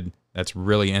kid that's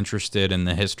really interested in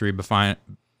the history behind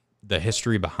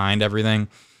everything,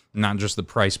 not just the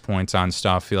price points on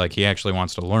stuff. He actually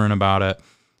wants to learn about it,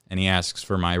 and he asks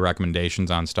for my recommendations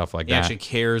on stuff like that. He actually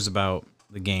cares about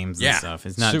the games and stuff.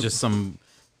 It's not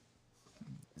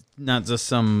just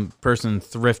some person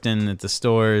thrifting at the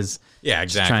stores. Yeah,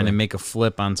 just exactly. trying to make a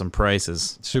flip on some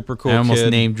prices. Super cool. I almost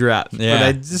kid. name dropped, Yeah, but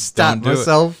I just stopped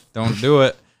myself. Don't do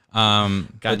it.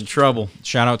 Got in trouble.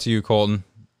 Shout out to you, Colton.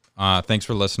 Thanks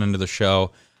for listening to the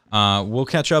show. We'll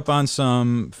catch up on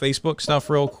some Facebook stuff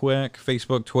real quick.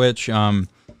 Facebook, Twitch.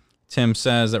 Tim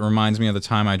says that reminds me of the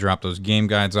time I dropped those game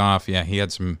guides off. Yeah,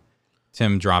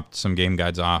 Tim dropped some game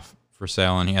guides off for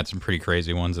sale, and he had some pretty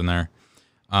crazy ones in there.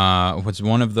 Was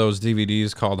one of those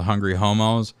DVDs called Hungry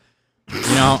Homos?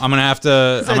 I'm gonna have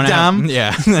to. Is that Dom?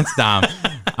 Yeah, that's Dom.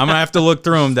 I'm gonna have to look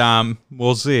through them, Dom.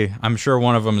 We'll see. I'm sure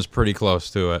one of them is pretty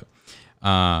close to it.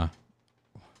 And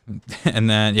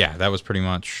then that was pretty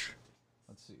much.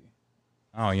 Let's see.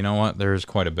 Oh, you know what? There's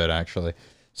quite a bit actually.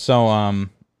 So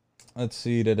let's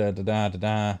see.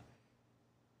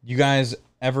 You guys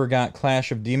ever got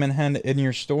Clash of Demon Head in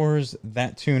your stores,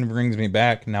 that tune brings me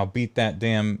back. Now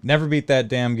never beat that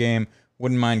damn game.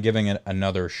 Wouldn't mind giving it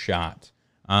another shot.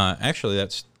 Actually,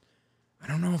 I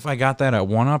don't know if I got that at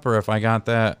 1UP or if I got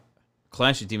that.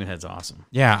 Clash of Demon Head's awesome.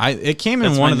 Yeah, it came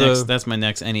in one of the. That's my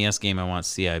next NES game I want,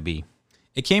 CIB.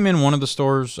 It came in one of the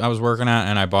stores I was working at,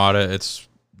 and I bought it. It's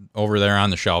over there on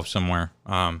the shelf somewhere.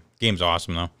 Game's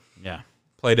awesome though. Yeah,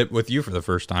 played it with you for the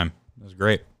first time. It was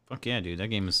great. Fuck yeah, dude! That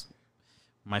game is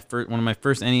one of my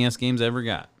first NES games I ever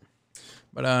got.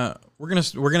 But we're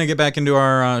gonna get back into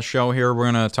our show here. We're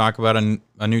gonna talk about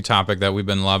a new topic that we've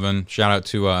been loving. Shout out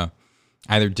to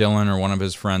either Dylan or one of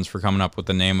his friends for coming up with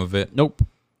the name of it. Nope.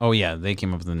 Oh yeah, they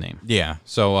came up with the name. Yeah.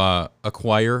 So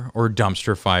acquire or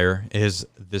dumpster fire is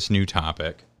this new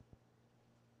topic.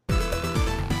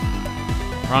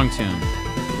 Wrong tune.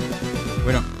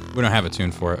 We don't have a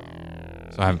tune for it.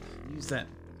 So I use that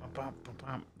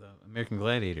the American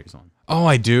Gladiators one. Oh,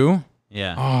 I do?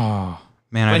 Yeah. Oh,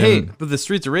 man, But the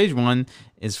Streets of Rage one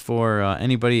is for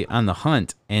anybody on the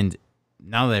hunt. And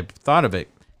now that I've thought of it,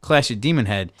 Clash of Demon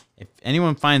Head, if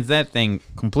anyone finds that thing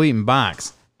complete in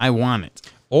box, I want it.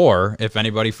 Or if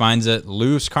anybody finds it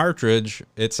loose cartridge,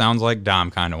 it sounds like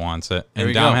Dom kind of wants it.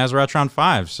 And Dom has Retron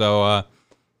 5, so,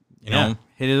 you know.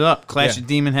 Hit it up. Clash of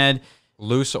Demon Head.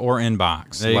 Loose or in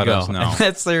box. There you go. Us know.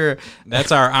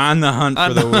 That's our on the hunt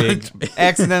for the week.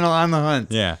 Accidental on the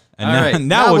hunt. Yeah. And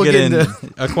now we'll get into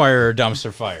acquire or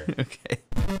dumpster fire. Okay.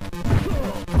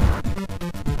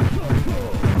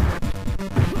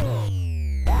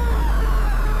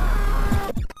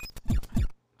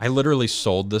 I literally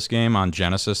sold this game on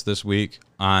Genesis this week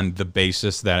on the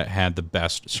basis that it had the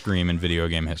best Scream in video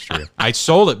game history. I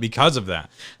sold it because of that.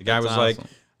 The guy was like,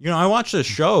 I watched this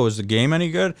show. Is the game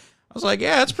any good? I was like,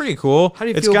 yeah, it's pretty cool. How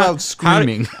do you feel about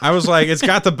screaming? I was like, it's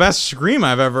got the best scream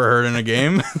I've ever heard in a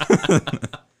game.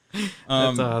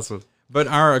 That's awesome. But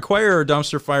our acquire or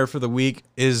dumpster fire for the week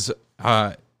is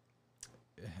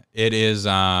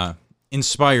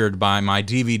inspired by my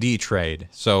DVD trade.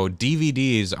 So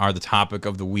DVDs are the topic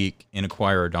of the week in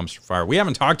acquire or dumpster fire. We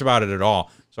haven't talked about it at all,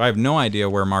 so I have no idea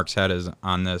where Mark's head is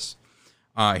on this.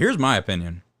 Here's my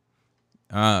opinion.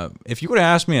 If you would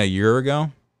have asked me a year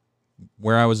ago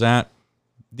where I was at,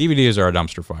 DVDs are a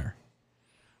dumpster fire.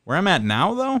 Where I'm at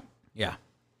now, though, yeah.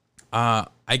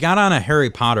 I got on a Harry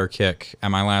Potter kick at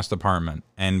my last apartment,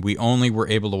 and we only were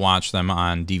able to watch them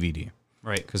on DVD.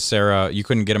 Right. Because Sarah, you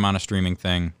couldn't get them on a streaming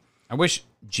thing. I wish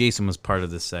Jason was part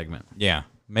of this segment. Yeah.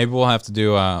 Maybe we'll have to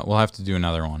do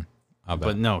another one.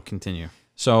 But no, continue.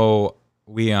 So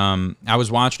I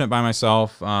was watching it by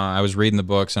myself. I was reading the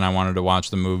books, and I wanted to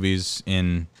watch the movies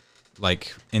in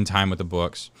time with the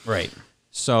books. Right.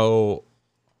 So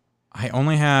I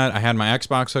had my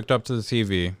Xbox hooked up to the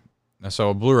TV, so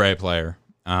a Blu-ray player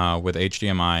with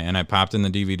HDMI, and I popped in the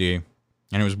DVD,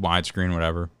 and it was widescreen,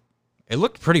 whatever. It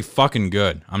looked pretty fucking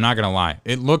good. I'm not gonna lie.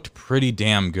 It looked pretty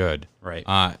damn good. Right.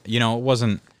 It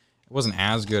wasn't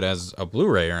as good as a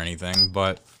Blu-ray or anything,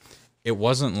 but it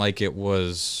wasn't like it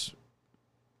was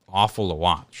awful to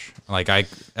watch.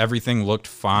 Everything looked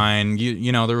fine.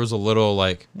 There was a little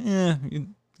you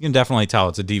can definitely tell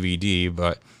it's a DVD,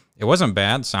 but it wasn't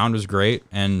bad. Sound was great,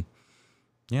 and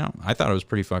I thought it was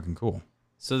pretty fucking cool.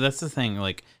 So that's the thing.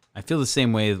 I feel the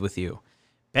same way with you.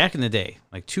 Back in the day,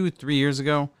 2-3 years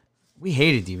ago, we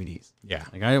hated DVDs. Yeah.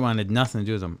 I wanted nothing to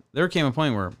do with them. There came a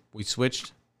point where we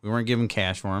switched. We weren't giving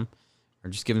cash for them,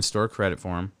 or just giving store credit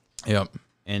for them. Yep.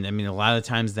 And I mean, a lot of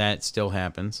times that still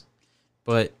happens,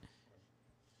 but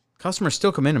customers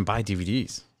still come in and buy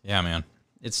DVDs. Yeah, man.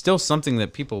 It's still something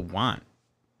that people want.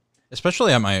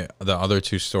 Especially at the other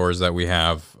two stores that we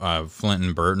have, Flint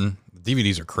and Burton.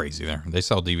 DVDs are crazy there. They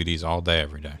sell DVDs all day,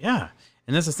 every day. Yeah.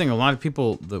 And that's the thing. A lot of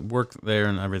people that work there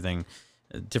and everything,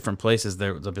 different places,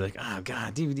 they'll be like, oh,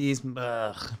 God, DVDs.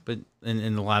 Ugh. But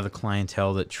and a lot of the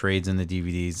clientele that trades in the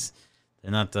DVDs,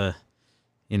 they're not the,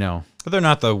 But they're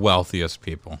not the wealthiest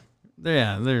people.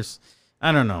 Yeah,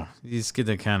 I don't know. You just get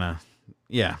to kind of,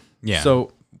 yeah. Yeah.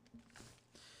 So,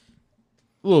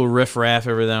 a little riff-raff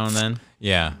every now and then.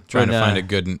 Yeah, trying to find a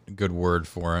good word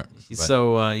for it. But.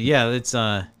 So,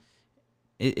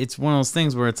 it's one of those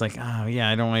things where it's like, oh, yeah,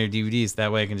 I don't want your DVDs.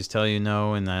 That way I can just tell you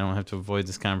no, and I don't have to avoid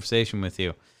this conversation with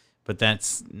you. But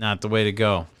that's not the way to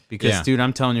go. Because, dude,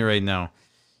 I'm telling you right now,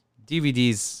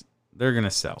 DVDs, they're going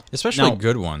to sell. Especially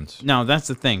good ones. No, that's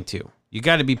the thing, too. You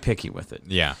got to be picky with it.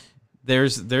 Yeah.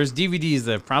 There's DVDs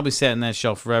that have probably sat in that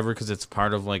shelf forever because it's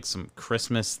part of some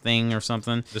Christmas thing or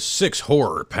something. The 6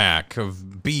 horror pack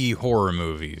of B horror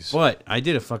movies. But I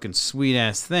did a fucking sweet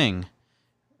ass thing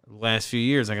the last few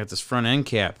years. I got this front end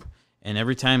cap, And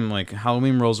every time like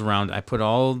Halloween rolls around, I put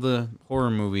all the horror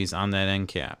movies on that end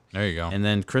cap. There you go. And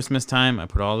then Christmas time, I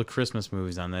put all the Christmas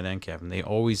movies on that end cap, and they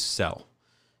always sell.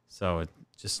 So it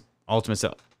just ultimate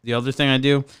sell. The other thing I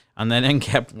do on that end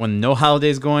cap when no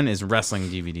holidays going is wrestling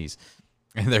DVDs.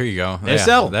 And there you go. They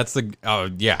sell. That's the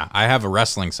I have a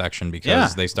wrestling section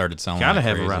because they started selling. Gotta like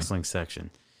have crazy. a wrestling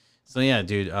section. So yeah,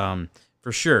 dude,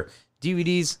 for sure.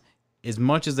 DVDs, as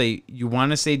much as you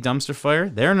want to say dumpster fire,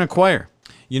 they're an acquire.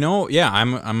 You know, yeah,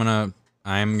 I'm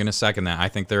gonna second that. I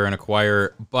think they're an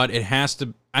acquire, but it has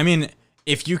to. I mean,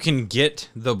 if you can get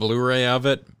the Blu-ray of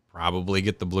it, probably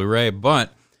get the Blu-ray.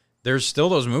 But there's still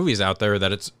those movies out there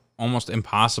that it's almost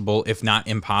impossible, if not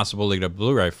impossible, to get a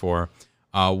Blu-ray for.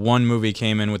 One movie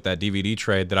came in with that DVD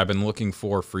trade that I've been looking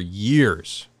for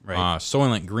years. Right.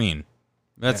 Soylent Green.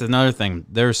 That's another thing.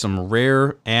 There's some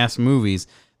rare ass movies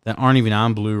that aren't even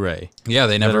on Blu-ray. Yeah,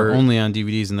 they That never are only on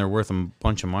DVDs, and they're worth a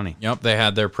bunch of money. Yep, they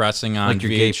had their pressing on Like your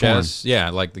gay VHS.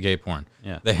 Yeah, like the gay porn.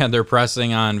 Yeah. They had their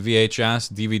pressing on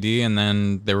VHS, DVD, and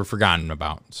then they were forgotten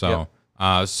about. So,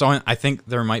 so I think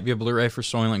there might be a Blu-ray for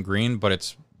Soylent Green, but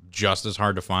it's just as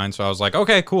hard to find. So I was like,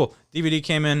 okay, cool. DVD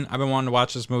came in. I've been wanting to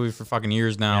watch this movie for fucking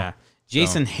years now. Yeah.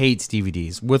 Jason hates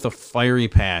DVDs with a fiery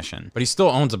passion. But he still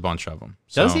owns a bunch of them.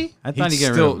 Does he? I thought he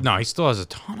got rid of them. No, he still has a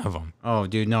ton of them. Oh,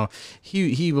 dude, no.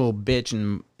 He will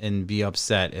bitch and be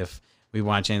upset if we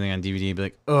watch anything on DVD. Be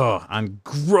like, oh, on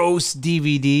gross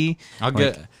DVD.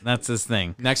 That's his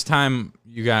thing. Next time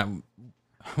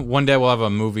one day we'll have a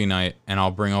movie night, and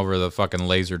I'll bring over the fucking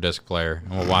laser disc player,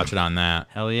 and we'll watch it on that.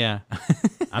 Hell yeah,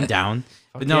 I'm down.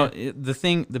 But no,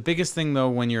 the biggest thing though,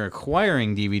 when you're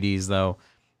acquiring DVDs though,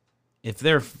 if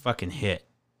they're fucking hit,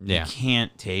 you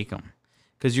can't take them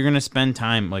because you're gonna spend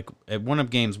time like at One Up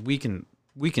Games. We can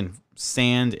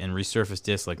sand and resurface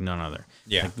discs like none other.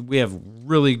 Yeah, like, we have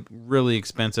really really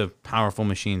expensive, powerful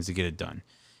machines to get it done,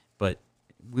 but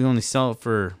we only sell it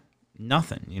for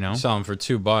nothing. You know, sell them for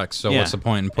 $2. So what's the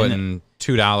point in putting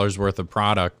 $2 worth of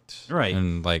product? Right,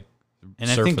 and like, and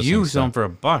I think you sell them for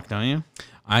 $1, don't you?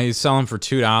 I sell them for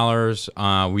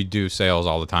 $2. We do sales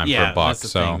all the time for $1. That's the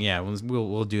thing. Yeah,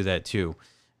 we'll do that too.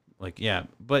 Like, yeah,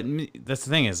 but that's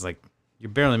the thing is like you're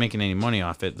barely making any money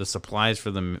off it. The supplies for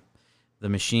the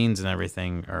machines and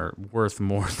everything are worth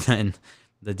more than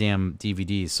the damn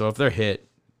DVDs. So if they're hit,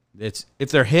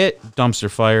 dumpster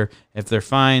fire. If they're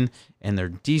fine and they're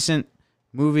decent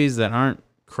movies that aren't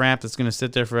crap that's gonna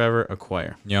sit there forever,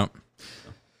 acquire. Yep.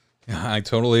 I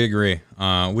totally agree,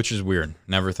 which is weird.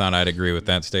 Never thought I'd agree with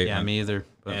that statement. Yeah, me either.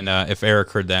 But. And if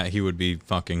Eric heard that, he would be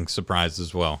fucking surprised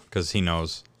as well, because he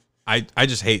knows. I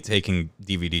just hate taking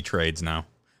DVD trades now.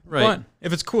 Right. But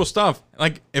if it's cool stuff,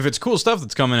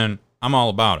 that's coming in, I'm all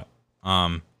about it.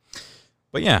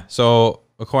 But yeah, so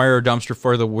acquire a dumpster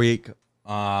for the week.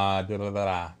 I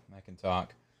can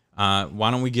talk.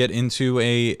 Why don't we get into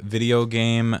a video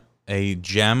game, a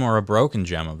gem or a broken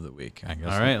gem of the week, I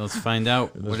guess. All right, let's find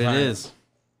out what it is.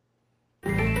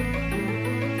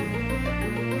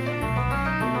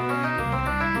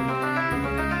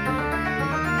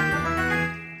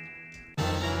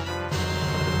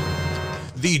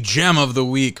 The gem of the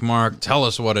week, Mark. Tell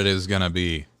us what it is going to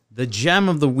be. The gem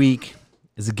of the week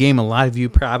is a game a lot of you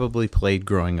probably played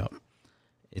growing up.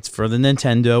 It's for the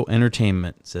Nintendo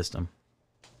Entertainment System.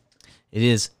 It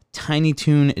is Tiny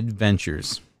Toon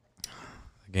Adventures.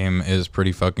 The game is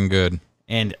pretty fucking good.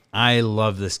 And I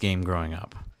loved this game growing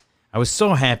up. I was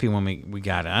so happy when we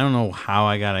got it. I don't know how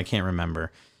I got it. I can't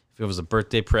remember. If it was a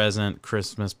birthday present,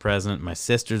 Christmas present, my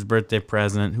sister's birthday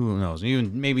present, who knows?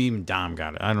 Maybe even Dom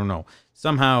got it. I don't know.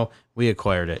 Somehow we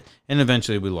acquired it. And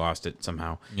eventually we lost it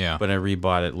somehow. Yeah. But I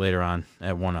rebought it later on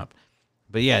at 1UP.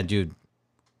 But yeah, dude.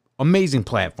 Amazing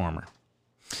platformer.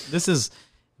 This is,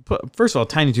 first of all,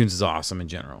 Tiny Toons is awesome in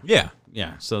general. Yeah.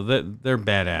 Yeah, so they're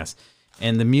badass.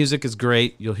 And the music is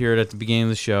great. You'll hear it at the beginning of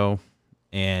the show.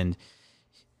 And,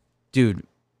 dude,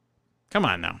 come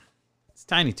on now. It's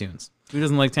Tiny Toons. Who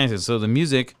doesn't like Tiny Toons? So the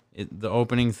music, the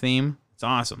opening theme, it's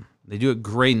awesome. They do it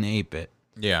great in 8-bit.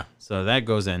 Yeah. So that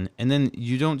goes in. And then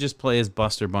you don't just play as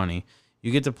Buster Bunny.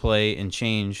 You get to play and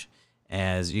change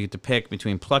as you get to pick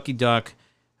between Plucky Duck,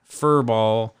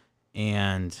 Furball,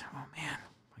 and, oh, man,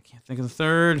 I can't think of the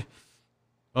third.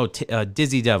 Oh,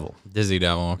 Dizzy Devil. Dizzy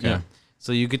Devil, okay. Yeah.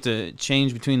 So you get to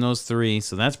change between those three.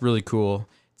 So that's really cool.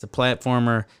 It's a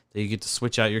platformer that you get to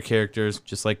switch out your characters,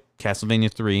 just like Castlevania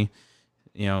 3.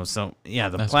 You know, so yeah,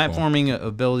 the That's platforming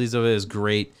abilities of it is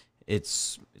great.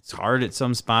 It's hard at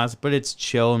some spots, but it's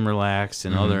chill and relaxed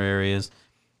in other areas.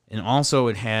 And also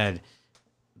it had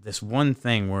this one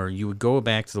thing where you would go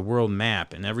back to the world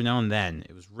map, and every now and then,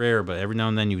 it was rare, but every now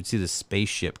and then you would see the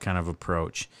spaceship kind of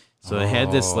approach. So it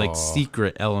had this like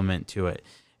secret element to it.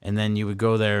 And then you would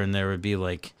go there and there would be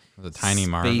like the tiny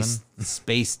Marvin,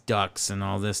 space ducks and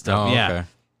all this stuff. Oh, yeah. okay.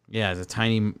 Yeah, the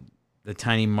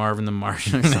tiny Marvin the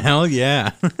Martian or something. Hell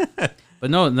yeah. But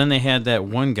no, then they had that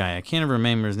one guy. I can't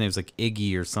remember his name. It's like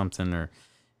Iggy or something.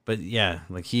 But yeah,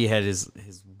 like he had his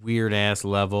weird ass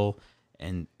level,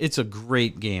 and it's a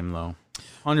great game though.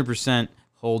 100%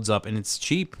 holds up, and it's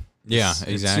cheap. Yeah,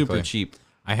 exactly. It's super cheap.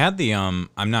 I had the I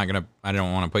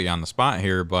don't want to put you on the spot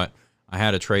here, but I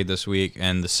had a trade this week,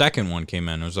 and the second one came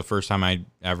in. It was the first time I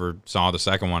ever saw the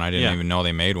second one. I didn't even know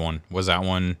they made one. Was that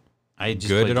one I just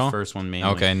good played at all? The first one mainly.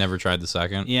 Okay, never tried the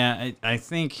second. Yeah, I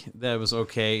think that was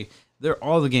okay.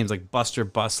 All the games like Buster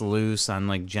Bust Loose on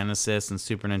like Genesis and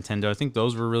Super Nintendo. I think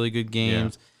those were really good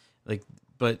games. Yeah.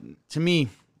 But to me,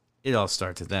 it all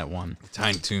starts at that one.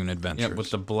 Tiny Toon Adventures. Yeah,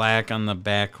 with the black on the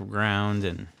background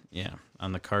and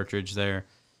on the cartridge there.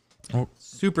 Oh.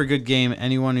 Super good game.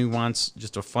 Anyone who wants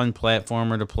just a fun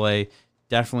platformer to play,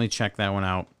 definitely check that one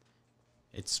out.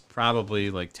 It's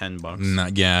probably like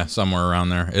 $10. Yeah, somewhere around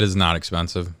there. It is not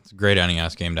expensive. It's a great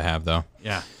NES game to have, though.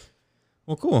 Yeah.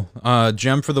 Well, cool.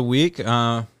 Gem for the week.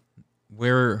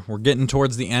 We're getting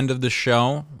towards the end of the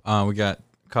show. We got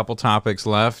a couple topics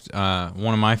left.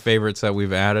 One of my favorites that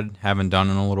we've added, haven't done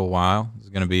in a little while, is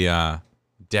going to be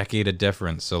Decade of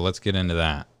Difference. So let's get into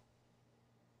that.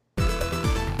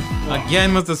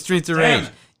 Again with the Streets of Rage.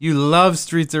 You love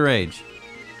Streets of Rage.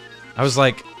 I was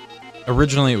like,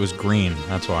 originally it was green.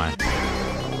 That's why.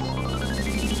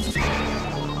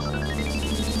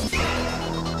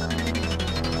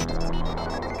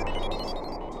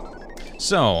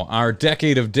 So, our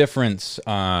Decade of Difference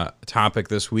topic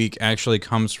this week actually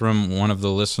comes from one of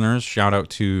the listeners. Shout out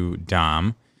to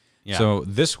Dom. Yeah. So,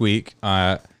 this week... it's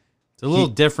a little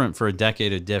different for a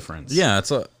Decade of Difference. Yeah,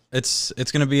 it's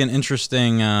going to be an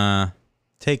interesting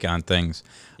take on things.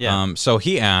 Yeah. So,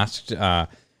 he asked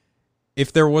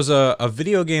if there was a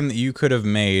video game that you could have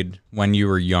made when you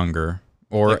were younger,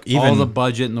 or like even... all the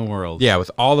budget in the world. Yeah,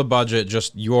 with all the budget,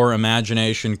 just your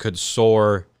imagination could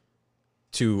soar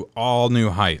to all new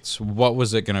heights. What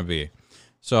was it going to be?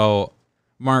 So,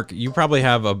 Mark, you probably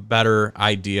have a better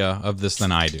idea of this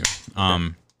than I do.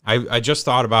 I just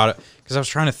thought about it because I was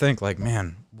trying to think, like,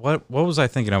 man, what was I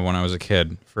thinking of when I was a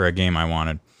kid for a game I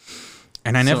wanted?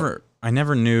 And I never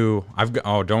knew.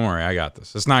 Don't worry, I got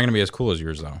this. It's not going to be as cool as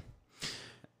yours, though.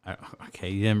 Okay,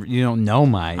 you don't know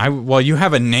mine. Well, you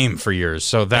have a name for yours,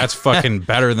 so that's fucking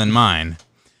better than mine.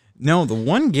 No, the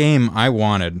one game I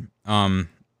wanted,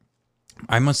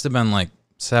 I must have been like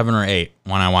 7 or 8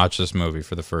 when I watched this movie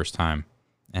for the first time,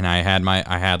 and I had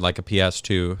like a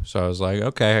PS2, so I was like,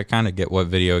 okay, I kind of get what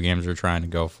video games are trying to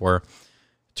go for.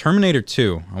 Terminator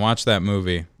 2. I watched that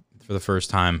movie for the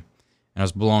first time, and I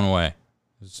was blown away.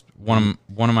 It's one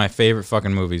of my favorite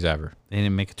fucking movies ever. They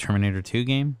didn't make a Terminator 2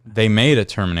 game? They made a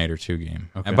Terminator 2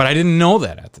 game, okay. But I didn't know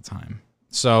that at the time.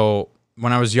 So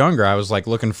when I was younger, I was like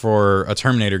looking for a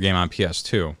Terminator game on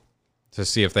PS2. To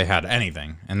see if they had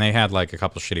anything, and they had like a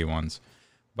couple shitty ones.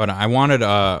 But I wanted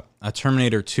a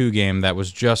Terminator 2 game that was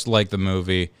just like the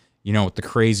movie, with the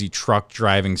crazy truck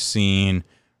driving scene,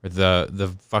 or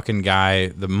the fucking guy,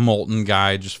 the molten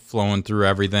guy just flowing through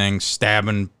everything,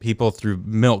 stabbing people through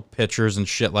milk pitchers and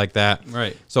shit like that.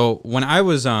 Right. So when I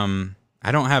was, I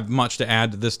don't have much to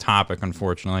add to this topic,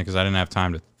 unfortunately, because I didn't have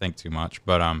time to think too much.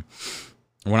 But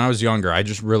when I was younger, I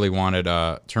just really wanted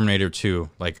Terminator 2,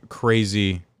 like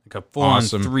crazy... a full-on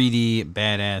awesome 3D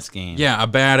badass game. Yeah, a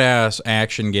badass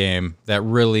action game that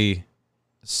really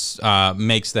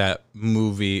makes that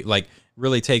movie, like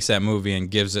really takes that movie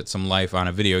and gives it some life on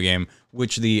a video game,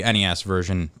 which the NES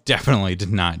version definitely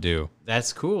did not do.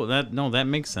 That's cool. That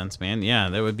makes sense, man. Yeah,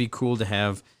 that would be cool to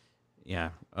have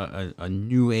a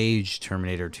new age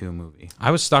Terminator 2 movie.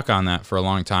 I was stuck on that for a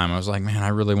long time. I was like, man, I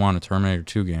really want a Terminator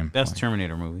 2 game. Best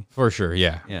Terminator movie. For sure,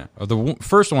 yeah. Yeah. The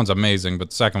first one's amazing,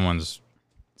 but the second one's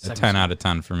a 10 out of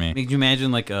 10 for me. I mean, could you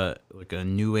imagine like a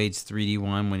new age 3D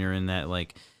one when you're in that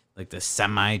like the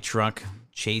semi truck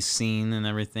chase scene and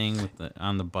everything with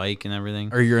on the bike and everything?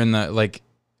 Or you're in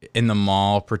the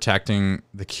mall protecting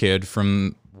the kid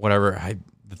from whatever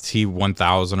the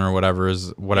T-1000 or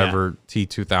whatever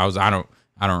T-2000.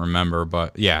 I don't remember,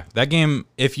 but yeah, that game.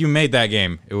 If you made that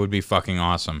game, it would be fucking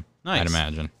awesome. Nice. I'd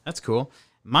imagine. That's cool.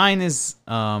 Mine is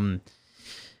I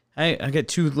got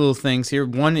two little things here.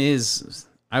 One is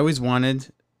I always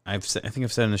wanted, I think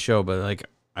I've said in the show, but like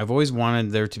I've always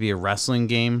wanted there to be a wrestling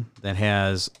game that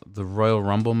has the Royal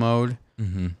Rumble mode,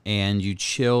 and you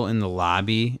chill in the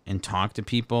lobby and talk to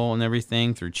people and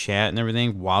everything through chat and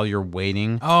everything while you're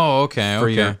waiting. Oh,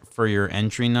 okay, for your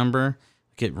entry number.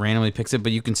 randomly picks it,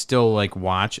 but you can still like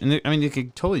watch. And I mean, you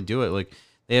could totally do it. Like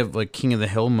they have like King of the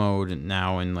Hill mode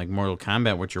now in like Mortal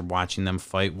Kombat, which you're watching them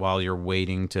fight while you're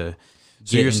waiting to.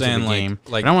 So you're saying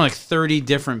like and I want like 30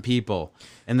 different people,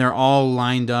 and they're all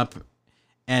lined up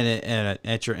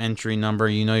at your entry number.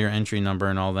 You know your entry number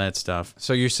and all that stuff.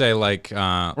 So you say like,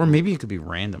 or maybe it could be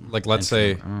random. Like let's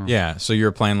say, yeah. So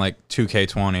you're playing like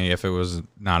 2K20 if it was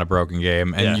not a broken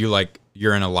game, and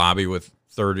you're in a lobby with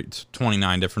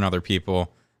 29 different other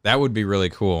people. That would be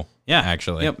really cool. Yeah,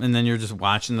 actually. Yep. And then you're just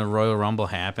watching the Royal Rumble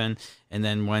happen, and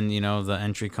then when the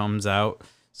entry comes out,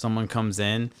 someone comes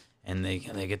in. And they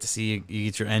get to see you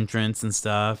get your entrance and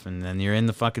stuff, and then you're in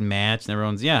the fucking match, and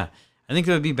everyone's I think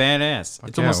it would be badass.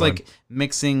 It's almost like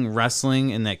mixing wrestling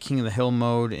in that King of the Hill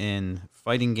mode in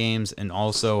fighting games, and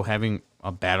also having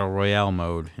a battle royale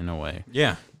mode in a way.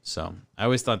 Yeah. So I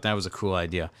always thought that was a cool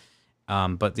idea.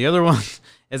 But the other one,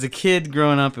 as a kid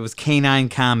growing up, it was Canine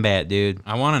Combat, dude.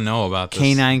 I want to know about this.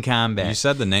 Canine Combat. You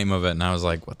said the name of it, and I was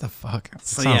like, what the fuck? That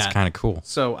sounds kind of cool.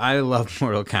 So I love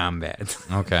Mortal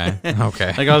Kombat.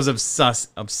 Okay. Like I was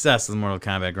obsessed with Mortal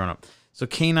Kombat growing up. So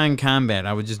Canine Combat,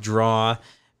 I would just draw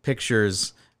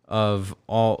pictures of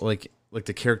all like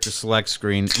the character select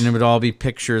screen, and it would all be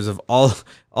pictures of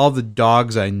all the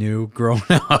dogs I knew growing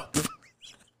up.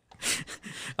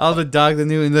 All the dogs I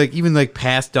knew, and like even like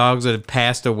past dogs that had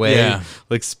passed away,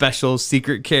 like special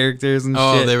secret characters and shit.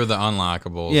 Oh, they were the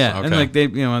unlockables. Yeah, okay. and like they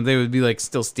would be like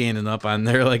still standing up on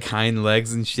their like hind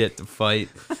legs and shit to fight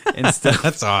and stuff.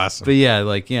 That's awesome. But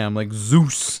I'm like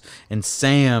Zeus and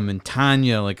Sam and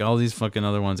Tanya, like all these fucking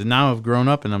other ones. And now I've grown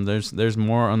up in them. There's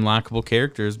more unlockable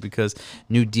characters because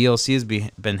new DLC has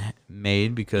been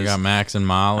made because you got Max and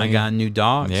Molly. I got new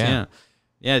dogs. Yeah,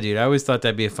 dude. I always thought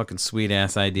that'd be a fucking sweet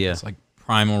ass idea. It's like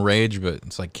Primal Rage, but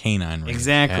it's like Canine Rage.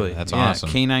 Exactly. Yeah, that's awesome.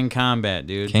 Canine Combat,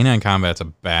 dude. Canine Combat's a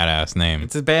badass name.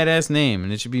 It's a badass name,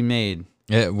 and it should be made.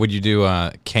 Yeah, would you do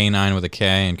K9 with a K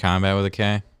and Combat with a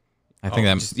K? I think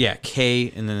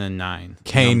K and then a 9.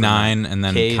 K9 and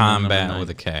then K Combat with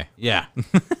a K. Yeah.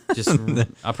 Just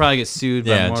I'll probably get sued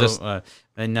by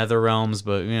NetherRealms,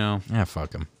 but Yeah, fuck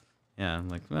them. Yeah, I'm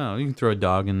like, well, you can throw a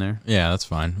dog in there. Yeah, that's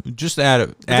fine. Just add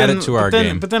it to our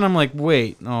game. But then I'm like,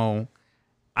 wait, no.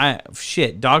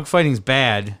 Dog fighting's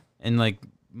bad, and like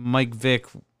Mike Vick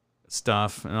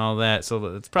stuff and all that,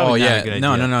 so it's probably not a good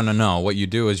idea. No. What you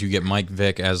do is you get Mike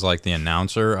Vick as like the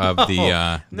announcer of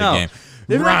the game.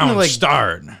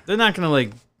 Start. They're not gonna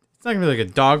like. It's not gonna be like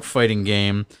a dog fighting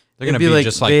game. They're gonna be like,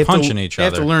 just like punching each other.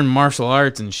 They have to learn martial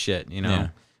arts and shit.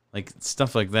 Like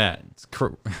stuff like that.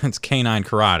 It's canine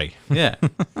karate. Yeah,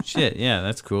 shit. Yeah,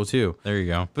 that's cool too. There you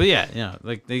go. But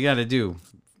like they got to do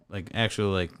like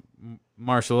actual like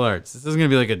martial arts. This isn't gonna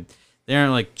be like they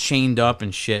aren't like chained up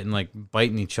and shit and like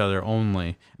biting each other only.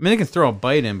 I mean, they can throw a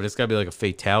bite in, but it's gotta be like a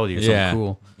fatality or something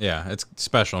cool. Yeah, it's a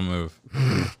special move.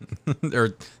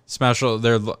 They're special.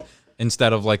 They're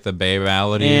instead of like the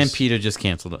babalities. And PETA just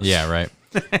canceled us. Yeah, right.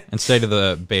 Instead of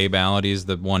the babalities,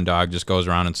 the one dog just goes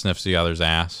around and sniffs the other's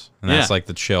ass, and that's like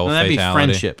the chill fatality. That'd be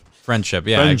friendship. Friendship.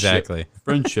 Yeah, exactly.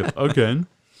 Friendship. Again.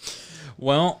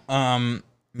 Well,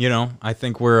 I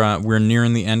think we're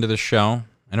nearing the end of the show,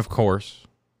 and of course,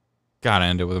 gotta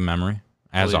end it with a memory,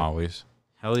 as always.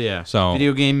 Hell yeah! So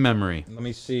video game memory. Let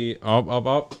me see. Up.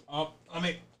 Fuck. Let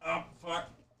me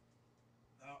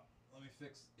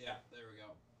fix. Yeah, there we go.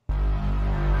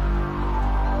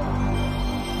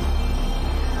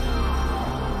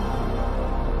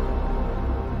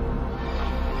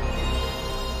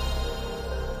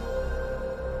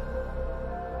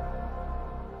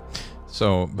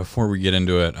 So before we get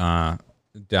into it,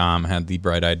 Dom had the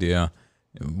bright idea.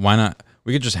 Why not?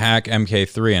 We could just hack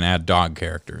MK3 and add dog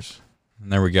characters.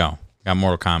 And there we go. Got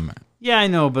Mortal Kombat. Yeah, I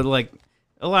know, but like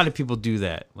a lot of people do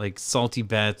that, like salty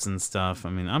bets and stuff. I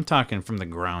mean, I'm talking from the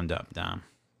ground up, Dom.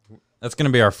 That's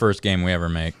gonna be our first game we ever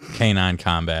make. Canine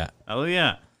Combat. Oh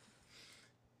yeah.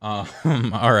 All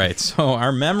right. So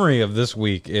our memory of this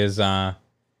week is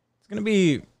it's gonna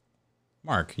be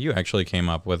Mark. You actually came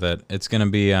up with it. It's gonna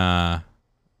be a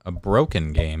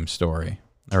broken game story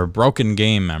or a broken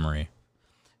game memory.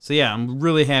 So yeah, I'm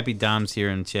really happy Dom's here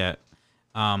in chat.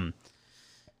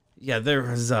 There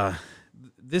was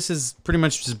this is pretty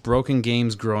much just broken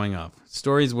games growing up.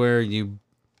 Stories where you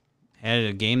had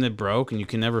a game that broke and you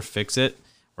can never fix it,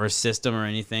 or a system or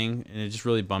anything, and it just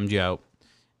really bummed you out.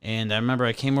 And I remember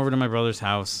I came over to my brother's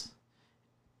house,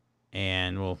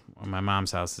 and my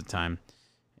mom's house at the time.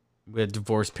 We had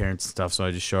divorced parents and stuff, so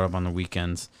I just showed up on the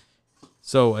weekends.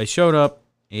 So I showed up,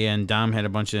 and Dom had a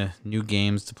bunch of new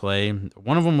games to play.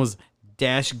 One of them was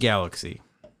Dash Galaxy.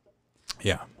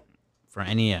 Yeah. For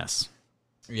NES.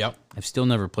 Yep. I've still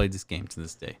never played this game to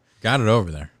this day. Got it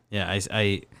over there. Yeah,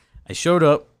 I showed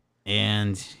up,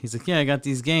 and he's like, yeah, I got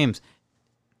these games.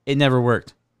 It never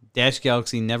worked. Dash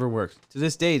Galaxy never worked. To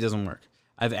this day, it doesn't work.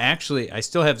 I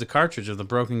still have the cartridge of the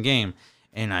broken game,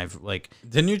 and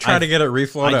Didn't you try to get it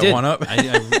reflowed at 1UP? I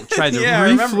tried to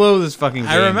reflow this fucking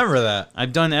game. I remember that.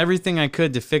 I've done everything I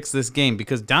could to fix this game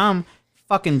because Dom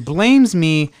fucking blames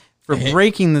me for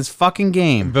breaking this fucking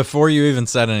game. Before you even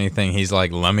said anything, he's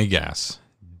like, let me guess.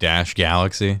 Dash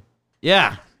Galaxy?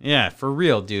 Yeah, for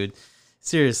real, dude.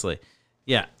 Seriously.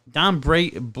 Yeah, Dom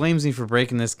blames me for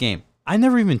breaking this game. I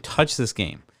never even touched this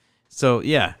game. So,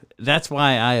 yeah, that's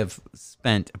why I have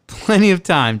spent plenty of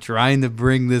time trying to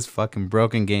bring this fucking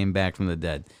broken game back from the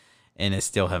dead. And I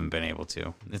still haven't been able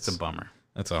to. It's a bummer.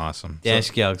 That's awesome.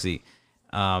 Dash Galaxy.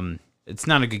 It's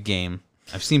not a good game.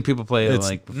 I've seen people play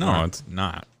it before. No, it's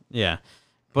not. Yeah.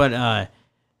 But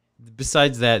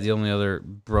besides that, the only other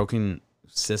broken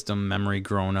system memory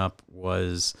growing up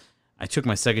was I took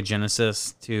my Sega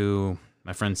Genesis to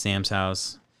my friend Sam's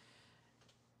house,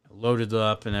 loaded it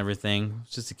up and everything. I was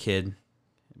just a kid,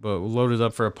 but loaded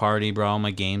up for a party, brought all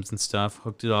my games and stuff,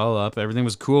 hooked it all up. Everything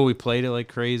was cool. We played it like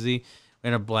crazy. We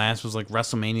had a blast. It was like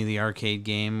WrestleMania, the arcade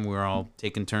game. We were all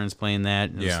taking turns playing that.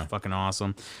 It was fucking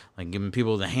awesome. Like giving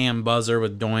people the ham buzzer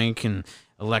with Doink and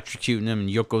electrocuting him, and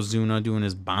Yokozuna doing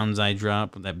his bonsai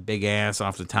drop with that big ass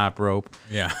off the top rope.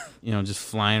 Yeah. Just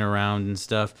flying around and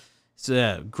stuff. So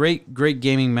yeah, great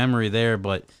gaming memory there.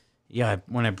 But yeah,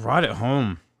 when I brought it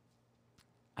home,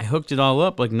 I hooked it all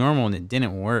up like normal and it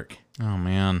didn't work. Oh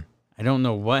man. I don't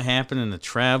know what happened in the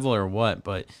travel or what,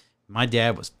 but my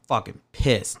dad was fucking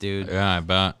pissed, dude. Yeah, I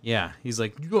bet. Yeah, he's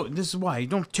like, this is why you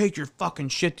don't take your fucking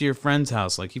shit to your friend's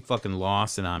house. Like, he fucking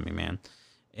lost it on me, man.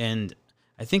 And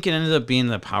I think it ended up being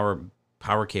the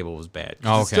power cable was bad.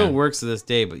 Oh, okay. It still works to this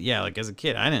day, but yeah, like as a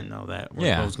kid, I didn't know that. What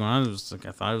was going on? It was like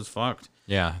I thought it was fucked.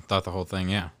 Yeah, thought the whole thing.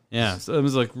 Yeah. Yeah, so it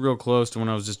was like real close to when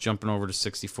I was just jumping over to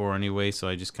 64 anyway. So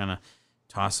I just kind of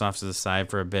tossed off to the side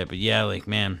for a bit. But yeah, like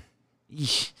man,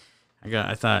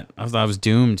 I thought I was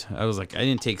doomed. I was like, I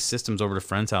didn't take systems over to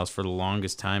friend's house for the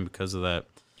longest time because of that.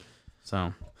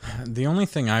 So the only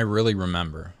thing I really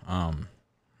remember,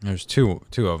 there's two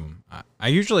of them.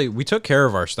 We took care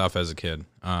of our stuff as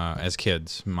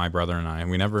kids, my brother and I.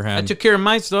 We never had. I took care of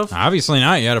my stuff. Obviously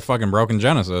not. You had a fucking broken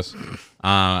Genesis,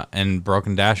 and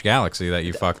broken Dash Galaxy that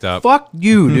you fucked up. Fuck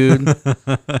you, dude.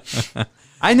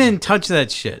 I didn't touch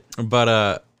that shit.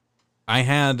 But I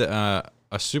had a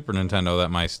Super Nintendo that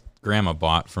my grandma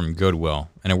bought from Goodwill,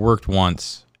 and it worked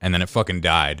once, and then it fucking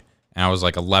died. And I was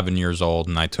like 11 years old,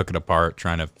 and I took it apart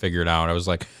trying to figure it out. I was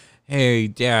like, hey,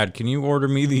 Dad, can you order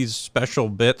me these special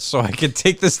bits so I could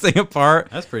take this thing apart?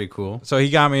 That's pretty cool. So he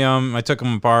got me I took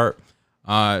them apart.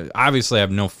 Obviously, I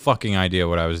have no fucking idea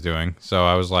what I was doing. So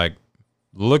I was like,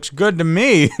 looks good to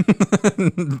me.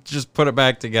 Just put it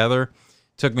back together.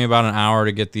 Took me about an hour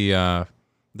to get the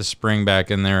spring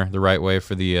back in there the right way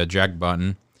for the eject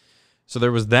button. So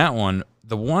there was that one.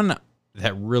 The one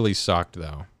that really sucked,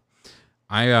 though,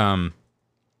 in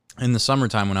the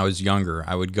summertime when I was younger,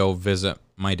 I would go visit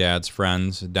my dad's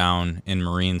friends down in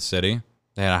Marine City.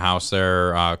 They had a house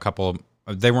there.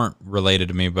 They weren't related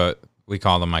to me, but we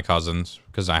call them my cousins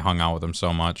because I hung out with them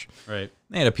so much. Right.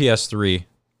 They had a PS3.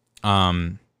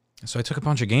 So I took a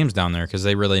bunch of games down there because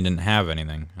they really didn't have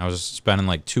anything. I was spending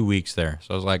like 2 weeks there.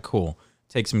 So I was like, cool.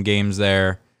 Take some games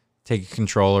there. Take a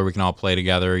controller. We can all play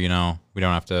together, We don't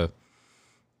have to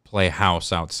play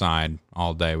house outside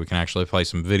all day. We can actually play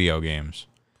some video games.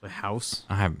 Play house?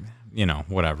 I have,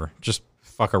 whatever. Just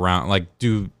fuck around. Like,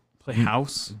 play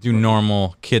house? Do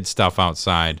normal kid stuff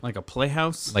outside. Like a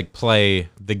playhouse? Like, play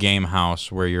the game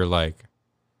house where you're like...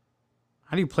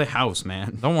 How do you play house,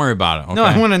 man? Don't worry about it, okay? No,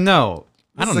 I want to know.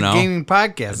 I don't know. This is a gaming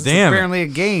podcast. Damn. It's apparently a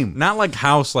game. Not like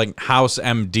House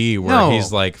MD, where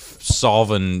he's like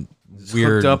solving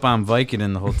weird. Hooked up on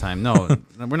Vicodin the whole time. No,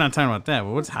 we're not talking about that.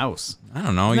 But what's house? I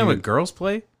don't know. Isn't that what girls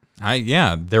play?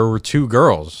 There were 2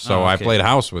 girls, so I played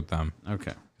house with them.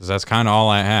 Okay. Because that's kind of all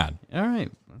I had. All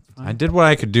right. I did what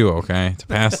I could do, okay, to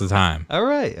pass the time. All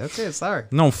right. Okay, sorry.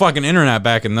 No fucking internet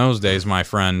back in those days, my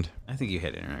friend. I think you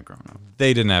had internet growing up.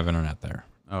 They didn't have internet there.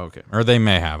 Oh, okay. Or they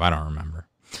may have. I don't remember.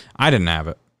 I didn't have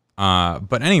it.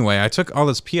 But anyway, I took all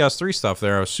this PS3 stuff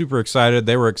there. I was super excited.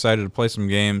 They were excited to play some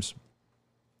games.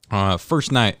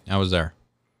 First night I was there.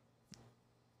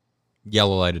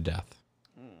 Yellow Light of Death.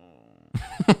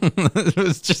 It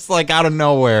was just like out of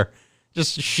nowhere.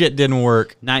 Just shit didn't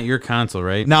work. Not your console,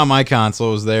 right? Not my console.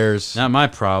 It was theirs. Not my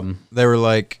problem. They were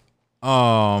like,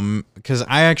 because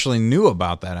I actually knew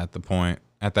about that at that point,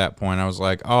 I was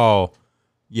like, oh,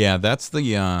 yeah, that's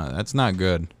not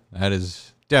good. That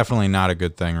is definitely not a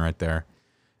good thing right there.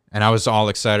 And I was all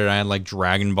excited. I had like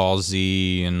Dragon Ball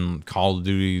Z and Call of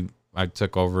Duty. I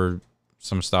took over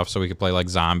some stuff so we could play like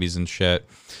zombies and shit.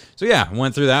 So yeah,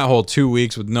 went through that whole 2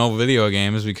 weeks with no video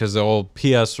games because the old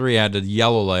PS3 had the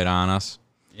yellow light on us.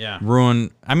 Yeah.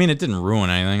 I mean, it didn't ruin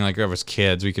anything. Like, it was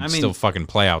kids. We could still fucking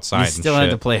play outside. You still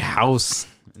had to play House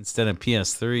instead of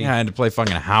PS3. Yeah, I had to play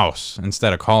fucking House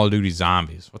instead of Call of Duty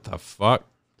Zombies. What the fuck?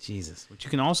 Jesus. Which you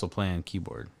can also play on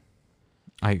keyboard.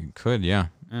 I could, yeah.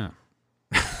 Yeah.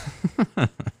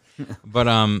 But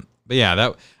yeah,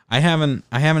 that I haven't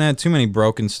had too many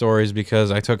broken stories because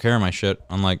I took care of my shit,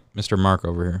 unlike Mr. Mark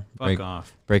over here. Fuck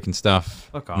off. Breaking stuff.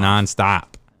 Fuck off. Nonstop.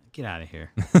 Get out of here.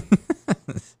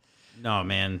 No,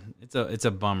 man, it's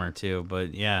a bummer too.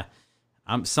 But yeah,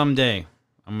 someday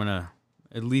I'm gonna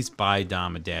at least buy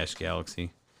Dom a Dash Galaxy.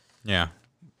 Yeah,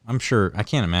 I'm sure. I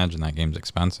can't imagine that game's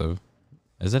expensive.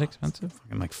 Is it expensive?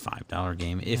 Fucking like $5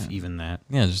 game, if even that.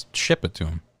 Yeah, just ship it to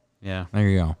him. Yeah, there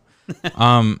you go.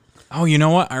 Oh, you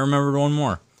know what? I remembered one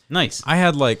more. Nice. I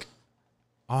had like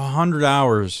 100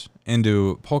 hours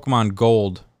into Pokemon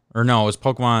Gold, or no, it was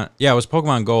Pokemon. Yeah, it was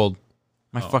Pokemon Gold.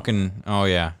 Oh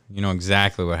yeah, you know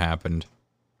exactly what happened.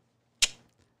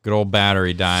 Good old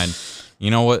battery died.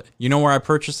 You know what? You know where I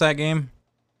purchased that game?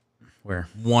 Where?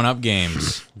 1UP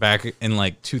Games back in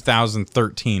like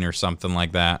 2013 or something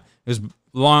like that. It was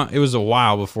long. It was a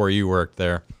while before you worked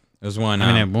there. It was when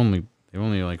I mean, they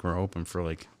only like were open for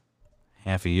like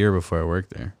half a year before I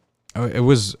worked there. Oh, it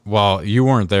was, well, you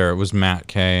weren't there. It was Matt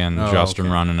K and Justin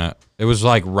running it. It was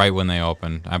like right when they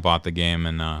opened. I bought the game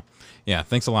and yeah,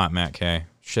 thanks a lot, Matt K.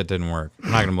 Shit didn't work.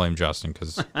 I'm not gonna blame Justin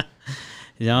because.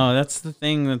 No, that's the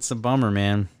thing. That's a bummer,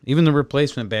 man. Even the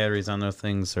replacement batteries on those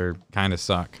things are kind of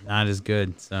suck. Not as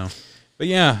good. So, but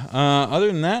yeah. Other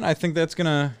than that, I think that's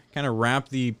gonna kind of wrap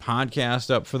the podcast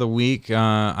up for the week.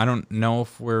 I don't know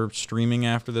if we're streaming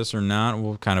after this or not.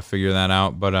 We'll kind of figure that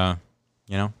out. But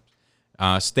you know,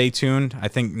 stay tuned. I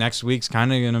think next week's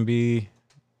kind of gonna be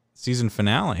season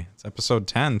finale. It's episode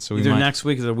 10. So either next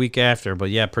week or the week after.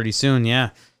 But yeah, pretty soon. Yeah.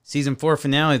 Season 4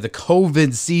 finale, the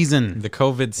COVID season. The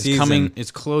COVID season. Coming, it's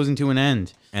closing to an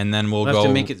end. And then we'll have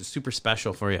to make it super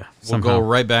special for you. We'll go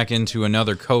right back into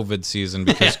another COVID season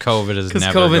because COVID is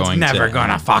never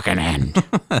gonna fucking end.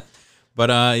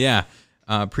 But yeah,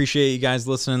 appreciate you guys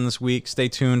listening this week. Stay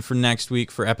tuned for next week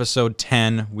for episode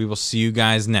 10. We will see you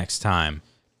guys next time.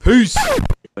 Peace.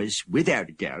 Was without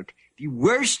a doubt the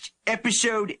worst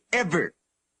episode ever.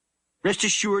 Rest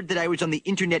assured that I was on the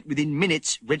internet within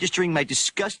minutes, registering my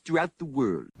disgust throughout the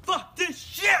world. Fuck this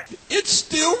shit! It's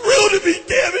still real to me,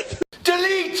 damn it!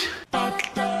 Delete!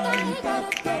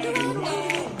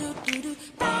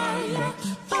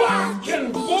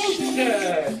 Fucking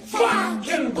bullshit!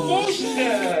 Fucking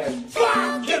bullshit!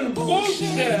 Fucking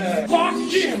bullshit! Fucking bullshit!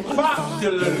 Fucking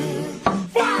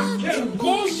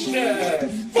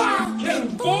bullshit!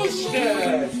 Fucking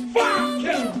bullshit!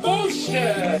 Fucking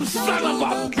bullshit! Son of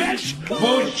a bitch!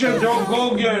 Bullshit, don't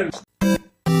go again!